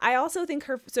 I also think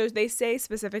so they say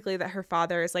specifically that her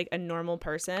father is like a normal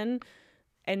person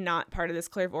and not part of this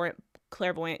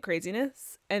clairvoyant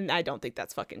craziness. And I don't think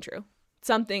that's fucking true.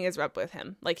 Something is up with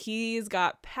him. Like, he's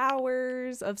got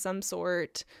powers of some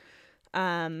sort.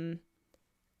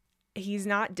 He's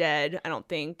not dead, I don't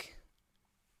think.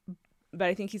 But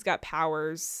I think he's got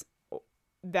powers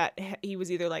that he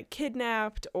was either like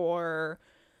kidnapped or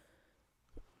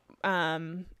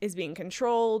is being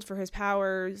controlled for his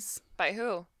powers. By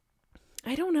who?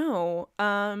 I don't know.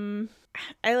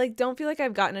 I like don't feel like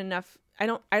I've gotten enough. I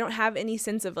don't have any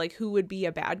sense of like who would be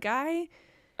a bad guy.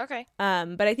 Okay.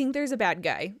 But I think there's a bad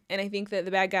guy, and I think that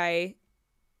the bad guy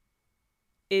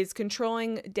is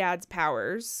controlling Dad's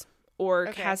powers or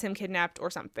has him kidnapped or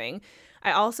something.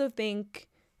 I also think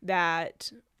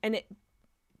that, and it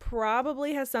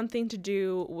probably has something to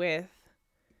do with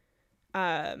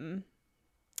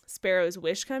Sparrow's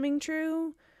wish coming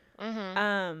true.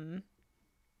 And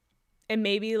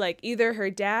maybe like either her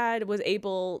dad was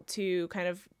able to kind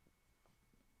of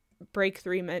break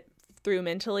through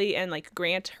mentally and like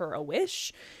grant her a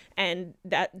wish, and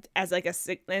that as like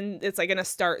and it's like gonna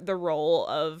start the role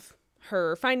of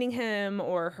her finding him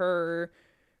or her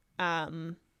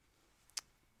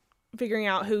figuring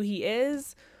out who he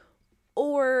is,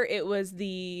 or it was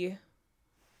the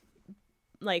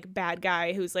like bad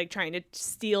guy who's like trying to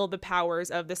steal the powers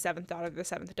of the seventh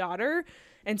daughter.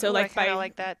 And so like I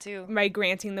like that too. By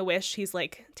granting the wish, he's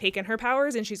like taken her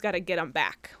powers and she's got to get them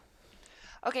back.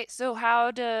 Okay, so how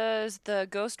does the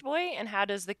ghost boy and how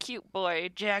does the cute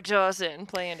boy Jack Dawson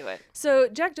play into it? So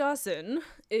Jack Dawson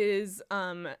is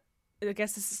I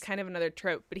guess this is kind of another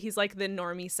trope, but he's like the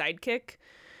normie sidekick.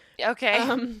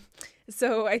 Okay.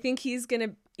 So I think he's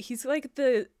like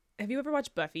have you ever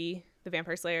watched Buffy the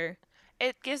Vampire Slayer?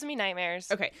 It gives me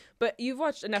nightmares. Okay, but you've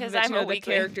watched enough of it to know the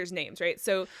characters' names, right?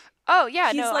 So oh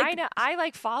yeah, no, like, I know. I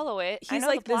like follow it. He's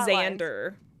like the Xander.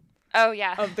 Lines. Oh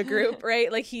yeah, of the group,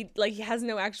 right? Like he has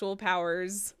no actual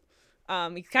powers.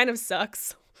 He kind of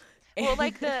sucks. Well,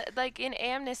 like in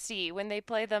Amnesty when they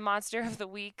play the Monster of the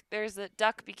Week, there's a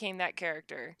Duck became that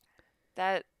character,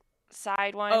 that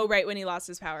side one. Oh right, when he lost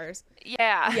his powers.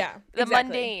 Yeah. Yeah. The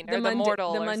exactly. mundane or the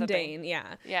mortal. The or mundane. Something.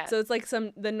 Yeah. Yeah. So it's like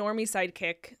the normie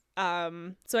sidekick.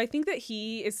 So I think that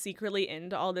he is secretly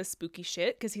into all this spooky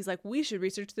shit because he's like, we should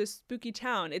research this spooky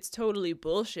town. It's totally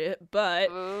bullshit,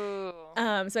 but ooh.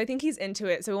 So I think he's into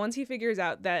it. So once he figures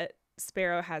out that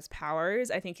Sparrow has powers,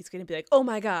 I think he's gonna be like, oh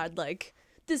my god, like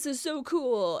this is so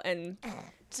cool. And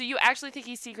so you actually think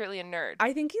he's secretly a nerd?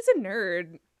 I think he's a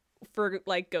nerd for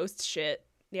like ghost shit.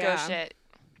 Yeah. Ghost shit.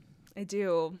 I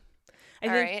do. All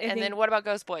right, and then what about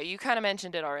Ghost Boy? You kind of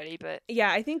mentioned it already, but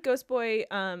yeah, I think Ghost Boy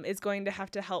is going to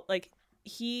have to help. Like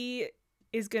he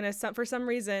is gonna for some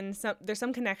reason there's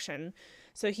some connection,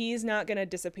 so he's not gonna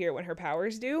disappear when her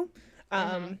powers do.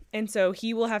 And so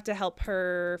he will have to help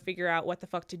her figure out what the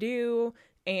fuck to do,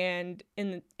 and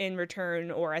in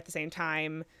return or at the same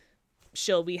time,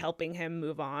 she'll be helping him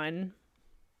move on.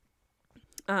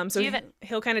 So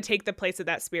he'll kind of take the place of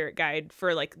that spirit guide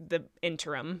for like the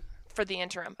interim.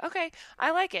 Okay,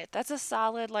 I like it. That's a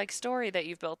solid like story that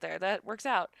you've built there. That works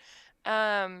out.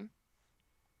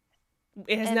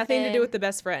 It has nothing to do with the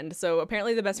best friend. So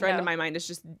apparently the best friend in my mind is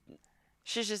just...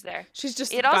 She's just there. She's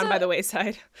just gone by the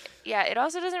wayside. Yeah, it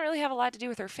also doesn't really have a lot to do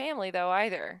with her family, though,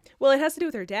 either. Well, it has to do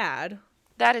with her dad.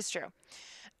 That is true.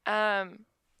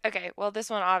 Okay, well, this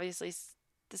one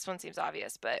seems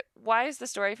obvious, but why is the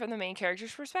story from the main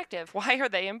character's perspective? Why are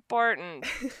they important?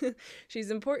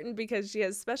 She's important because she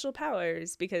has special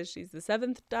powers, because she's the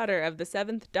seventh daughter of the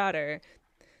seventh daughter.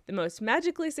 The most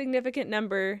magically significant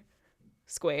number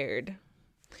squared.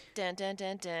 Dun, dun,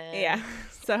 dun, dun. Yeah.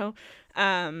 So,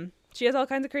 she has all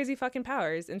kinds of crazy fucking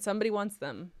powers, and somebody wants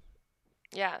them.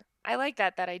 Yeah. I like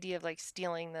that idea of, like,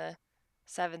 stealing the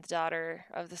seventh daughter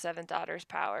of the seventh daughter's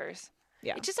powers.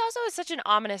 Yeah. It just also is such an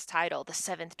ominous title, the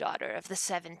seventh daughter of the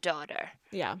seventh daughter.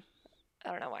 Yeah.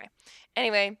 I don't know why.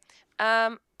 Anyway,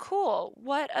 cool.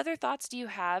 What other thoughts do you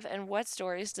have, and what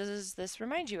stories does this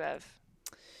remind you of?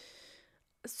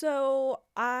 So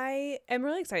I am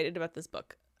really excited about this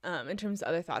book. In terms of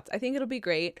other thoughts, I think it'll be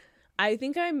great. I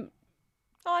think I'm...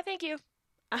 Oh, thank you.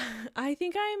 I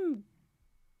think I'm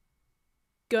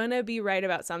gonna be right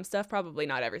about some stuff, probably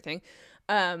not everything.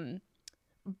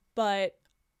 But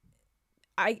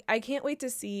I can't wait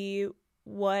to see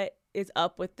what is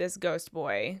up with this ghost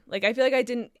boy. Like, I feel like I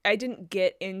didn't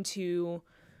get into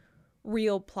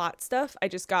real plot stuff. I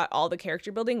just got all the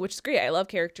character building, which is great. I love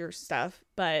character stuff,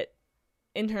 but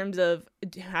in terms of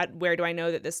where do I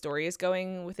know that this story is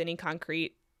going with any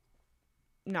concrete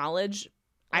knowledge,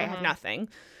 I have nothing.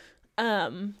 So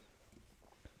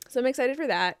I'm excited for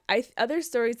that. Other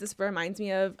stories this reminds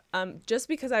me of, just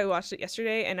because I watched it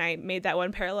yesterday and I made that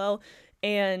one parallel,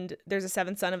 and there's a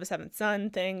seventh son of a seventh son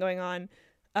thing going on.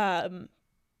 The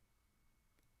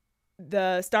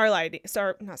Stardust.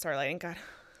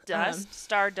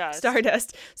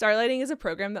 Starlighting is a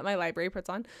program that my library puts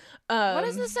on. What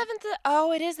is the seventh?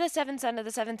 Oh, it is the seventh son of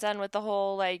the seventh son with the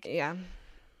whole, like... Yeah.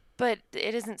 But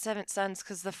it isn't seven sons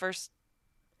because the first...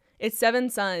 It's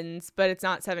seven sons, but it's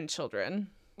not seven children.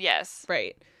 Yes.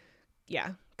 Right.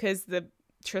 Yeah. Because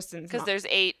there's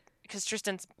 8... Because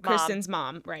Tristan's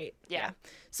mom. Right. Yeah.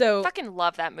 So... Fucking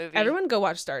love that movie. Everyone go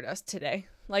watch Stardust today.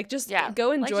 Like, just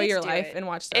go enjoy your life and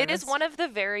watch Stardust. It is one of the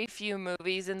very few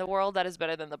movies in the world that is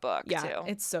better than the book, too. Yeah,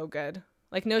 it's so good.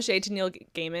 Like, no shade to Neil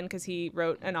Gaiman, because he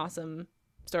wrote an awesome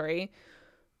story.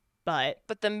 But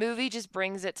the movie just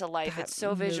brings it to life. It's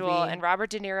so visual. And Robert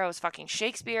De Niro is fucking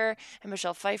Shakespeare. And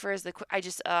Michelle Pfeiffer is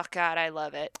oh, God, I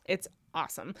love it. It's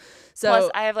awesome. So,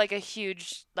 plus, I have, like, a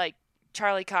huge, like,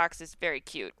 Charlie Cox is very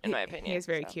cute, in my opinion. He is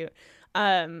very cute.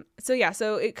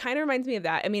 So it kind of reminds me of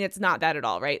that. I mean, it's not that at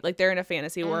all, right? Like, they're in a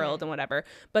fantasy world and whatever,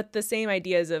 but the same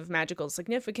ideas of magical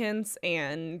significance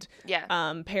and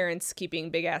parents keeping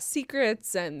big ass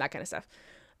secrets and that kind of stuff.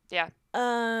 Yeah.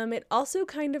 It also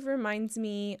kind of reminds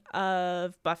me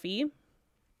of Buffy.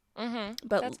 Mm-hmm.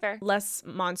 But that's fair. Less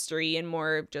monstery and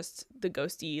more just the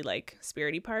ghosty, like,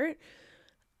 spirity part.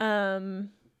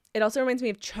 It also reminds me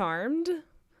of Charmed.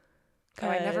 Oh,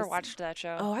 I never watched that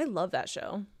show. Oh, I love that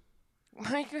show.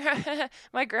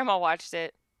 My grandma watched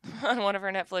it on one of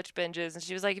her Netflix binges, and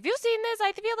she was like, "Have you seen this?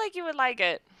 I feel like you would like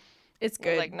it." It's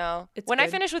good. Like, no. When I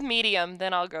finish with Medium,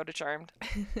 then I'll go to Charmed.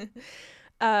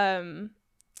 I'm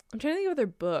trying to think of other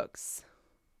books,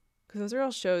 because those are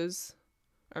all shows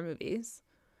or movies.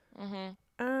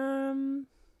 Mm-hmm.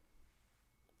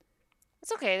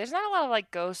 It's okay. There's not a lot of,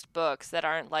 like, ghost books that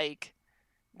aren't like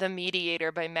The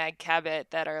Mediator by Mag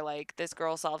Cabot that are like, this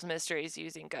girl solves mysteries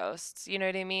using ghosts. You know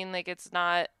what I mean? Like, it's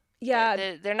not...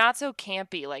 Yeah. They're not so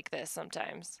campy like this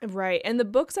sometimes. Right. And the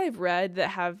books I've read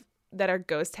that are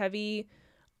ghost heavy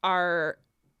are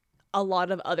a lot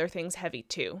of other things heavy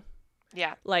too.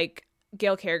 Yeah. Like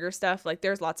Gail Carriger stuff. Like,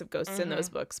 there's lots of ghosts in those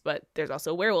books, but there's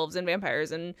also werewolves and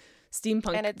vampires and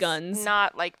steampunk and it's guns.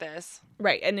 Not like this.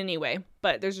 Right. In any way,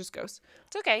 but there's just ghosts.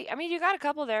 It's okay. I mean, you got a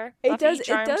couple there. It Buffy, does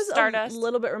Stardust. A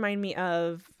little bit remind me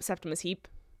of Septimus Heap.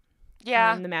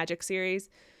 Yeah. The Magic series.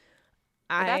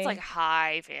 But that's like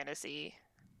high fantasy.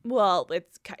 Well,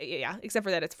 except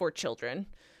for that it's for children.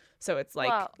 So it's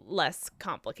like less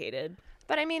complicated.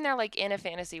 But I mean, they're like in a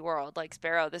fantasy world. Like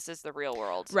Sparrow, this is the real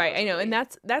world. Right, I know. And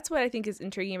that's what I think is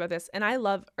intriguing about this. And I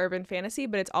love urban fantasy,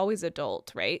 but it's always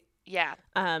adult, right? Yeah.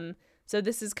 So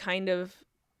this is kind of,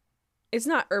 it's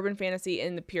not urban fantasy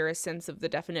in the purest sense of the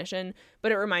definition,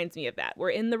 but it reminds me of that. We're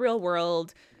in the real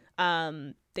world.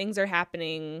 things are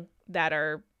happening that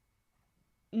are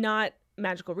not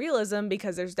magical realism,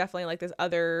 because there's definitely like this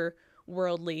other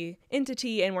worldly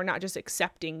entity and we're not just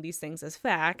accepting these things as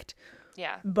fact.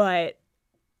 Yeah. But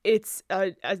it's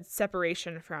a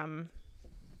separation from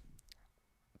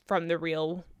the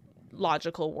real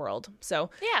logical world. So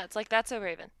yeah, it's like That's So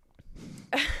Raven.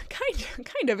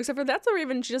 kind of, except for That's So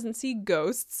Raven, she doesn't see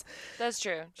ghosts. That's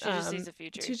true. She just sees the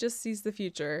future. She just sees the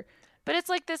future. But it's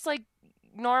like this like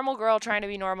normal girl trying to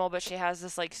be normal, but she has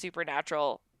this like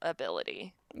supernatural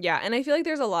ability. Yeah, and I feel like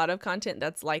there's a lot of content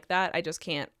that's like that. I just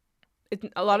can't.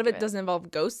 A lot of it doesn't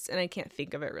involve ghosts, and I can't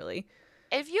think of it really.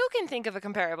 If you can think of a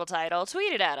comparable title,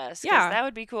 tweet it at us. Yeah, that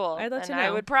would be cool. I'd love to know.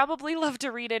 I would probably love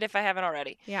to read it if I haven't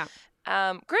already. Yeah.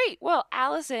 Great. Well,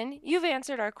 Alyson, you've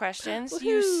answered our questions. Woo-hoo.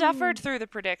 You suffered through the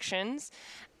predictions.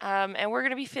 And we're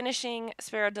going to be finishing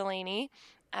Sparrow Delaney.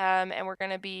 And we're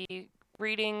going to be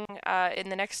reading in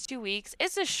the next 2 weeks.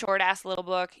 It's a short-ass little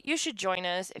book. You should join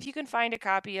us. If you can find a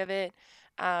copy of it,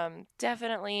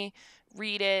 definitely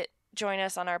read it. Join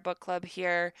us on our book club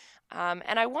here.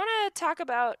 And I want to talk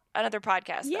about another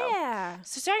podcast, though. Yeah.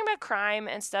 So talking about crime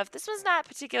and stuff, this one's not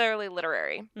particularly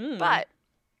literary. But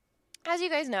as you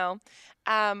guys know,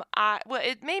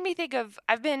 it made me think of,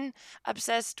 I've been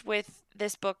obsessed with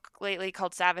this book lately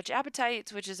called Savage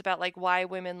Appetites, which is about like why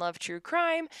women love true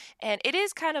crime. And it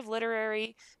is kind of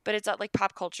literary, but it's like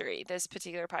pop culture-y, this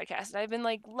particular podcast. And I've been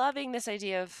like loving this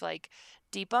idea of like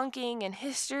debunking and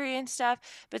history and stuff.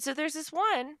 But so there's this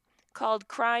one called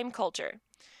Crime Culture.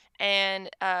 And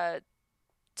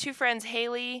two friends,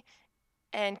 Haley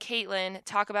and Caitlin,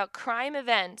 talk about crime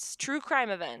events, true crime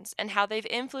events, and how they've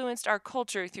influenced our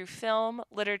culture through film,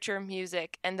 literature,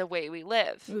 music, and the way we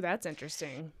live. Ooh, that's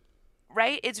interesting.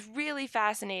 Right? It's really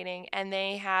fascinating. And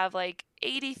they have like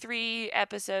 83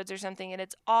 episodes or something, and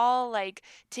it's all like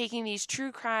taking these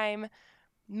true crime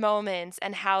moments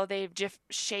and how they've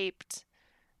shaped,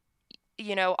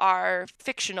 our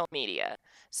fictional media.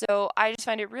 So I just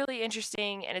find it really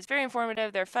interesting, and it's very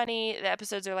informative. They're funny. The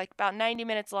episodes are like about 90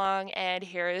 minutes long, and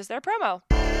here is their promo.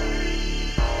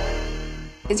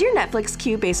 Is your Netflix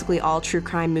queue basically all true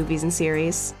crime movies and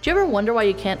series? Do you ever wonder why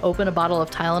you can't open a bottle of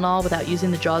Tylenol without using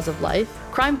the jaws of life?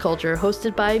 Crime Culture,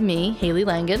 hosted by me, Haley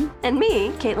Langan, and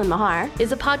me, Caitlin Mahar,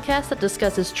 is a podcast that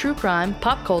discusses true crime,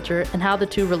 pop culture, and how the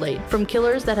two relate. From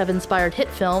killers that have inspired hit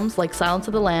films like Silence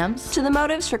of the Lambs, to the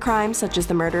motives for crimes such as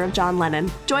the murder of John Lennon.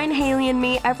 Join Haley and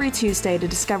me every Tuesday to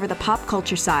discover the pop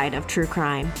culture side of true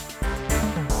crime.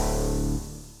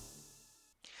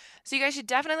 So you guys should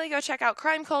definitely go check out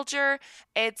Crime Culture.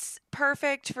 It's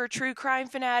perfect for true crime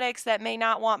fanatics that may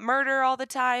not want murder all the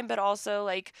time, but also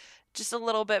like just a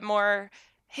little bit more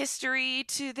history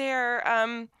to their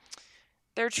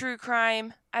true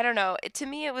crime. I don't know. To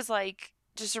me, it was like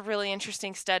just a really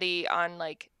interesting study on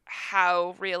like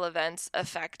how real events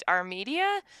affect our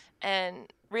media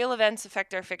and real events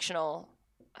affect our fictional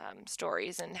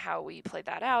stories and how we play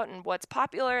that out and what's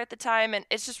popular at the time. And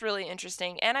it's just really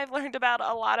interesting. And I've learned about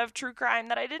a lot of true crime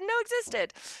that I didn't know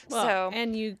existed. Well,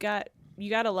 and you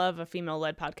gotta love a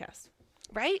female-led podcast.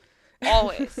 Right?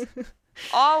 Always.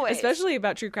 Always. Especially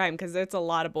about true crime, because there's a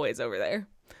lot of boys over there.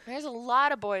 There's a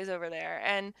lot of boys over there.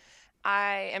 And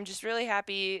I am just really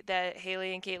happy that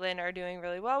Haley and Caitlin are doing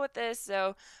really well with this.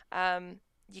 So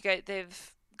you guys,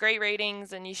 they've great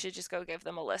ratings, and you should just go give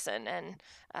them a listen. And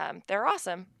they're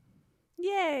awesome.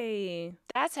 Yay.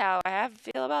 That's how I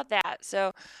feel about that.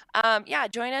 So,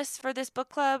 join us for this book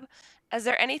club. Is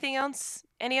there anything else,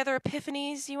 any other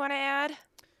epiphanies you want to add?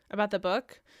 About the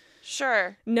book?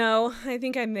 Sure. No, I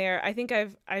think I'm there. I think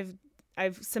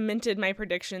I've cemented my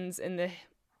predictions in the,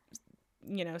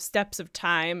 steps of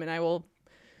time, and I will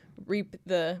reap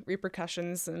the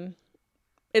repercussions, and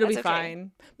it'll be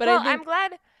fine. But I'm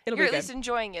glad you're at good. least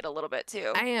enjoying it a little bit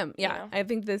too. I am, yeah. I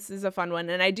think this is a fun one,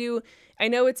 and I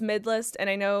know it's mid-list, and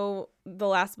I know the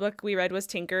last book we read was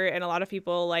Tinker, and a lot of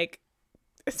people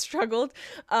struggled.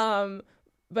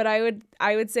 But I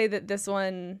would say that this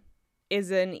one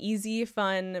is an easy,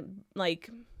 fun,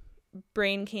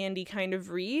 brain candy kind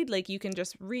of read. Like, you can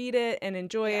just read it and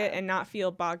enjoy it and not feel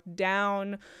bogged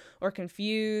down or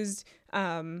confused.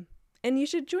 And you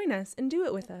should join us and do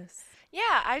it with us.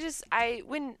 Yeah,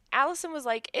 when Alyson was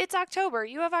like, it's October,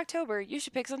 you have October, you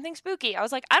should pick something spooky. I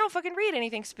was like, I don't fucking read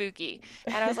anything spooky.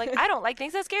 And I was like, I don't like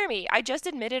things that scare me. I just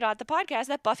admitted on the podcast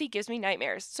that Buffy gives me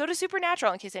nightmares. So does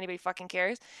Supernatural, in case anybody fucking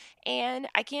cares. And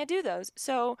I can't do those.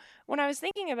 So when I was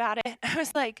thinking about it, I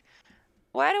was like,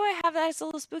 why do I have that as a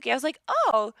little spooky? I was like,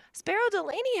 oh, Sparrow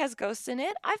Delaney has ghosts in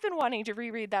it. I've been wanting to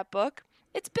reread that book.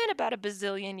 it's been about a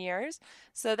bazillion years.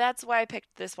 So that's why I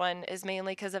picked this one, is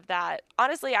mainly because of that.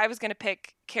 Honestly, I was going to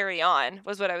pick Carry On,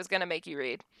 was what I was going to make you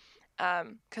read,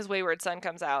 because Wayward Son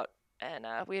comes out, and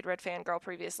we had read Fangirl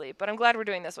previously. But I'm glad we're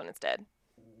doing this one instead.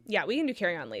 Yeah, we can do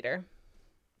Carry On later.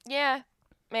 Yeah,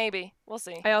 maybe. We'll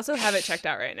see. I also have it checked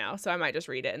out right now, so I might just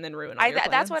read it and then ruin all your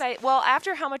plans. That's what well,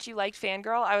 after how much you liked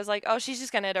Fangirl, I was like, oh, she's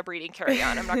just going to end up reading Carry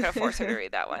On. I'm not going to force her to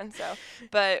read that one. So,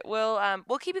 but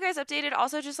we'll keep you guys updated.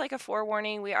 Also, just like a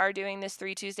forewarning, we are doing this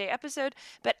 3 Tuesday episode,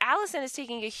 but Alyson is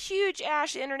taking a huge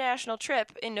Ash international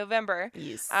trip in November.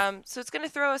 Yes. So it's going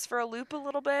to throw us for a loop a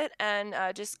little bit, and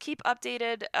just keep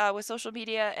updated with social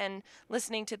media and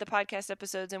listening to the podcast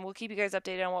episodes, and we'll keep you guys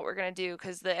updated on what we're going to do,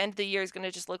 because the end of the year is going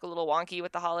to just look a little wonky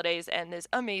with the holidays and this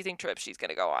amazing trip she's going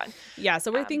to go on. Yeah,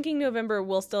 so we're thinking November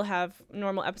we'll still have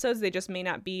normal episodes. They just may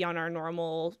not be on our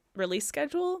normal release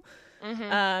schedule. Mm-hmm.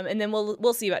 And then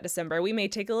we'll see about December. We may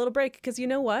take a little break because you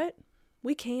know what?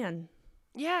 We can.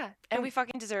 Yeah, and we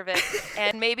fucking deserve it.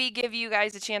 And maybe give you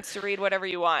guys a chance to read whatever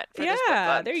you want for this book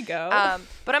club. There you go.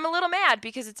 But I'm a little mad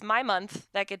because it's my month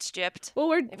that gets gypped. Well,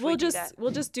 we'll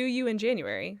just do you in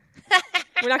January.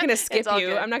 We're not going to skip you.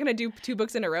 Good. I'm not going to do 2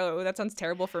 books in a row. That sounds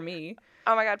terrible for me.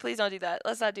 Oh my God, please don't do that.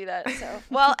 Let's not do that. So,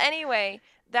 well, anyway,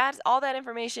 that's all that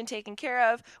information taken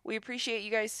care of. We appreciate you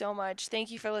guys so much.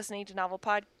 Thank you for listening to Novel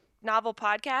Podcasts.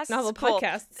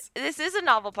 Podcasts. This is a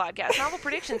novel podcast. Novel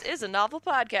Predictions is a novel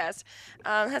podcast.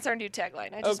 That's our new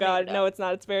tagline. Oh God, no, it's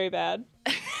not. It's very bad.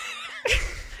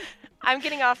 I'm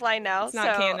getting offline now. It's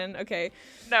not canon. Okay.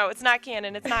 No, it's not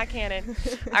canon. It's not canon.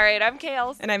 All right, I'm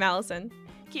Kales. And I'm Alyson.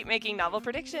 Keep making novel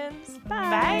predictions.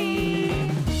 Bye.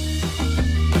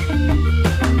 Bye.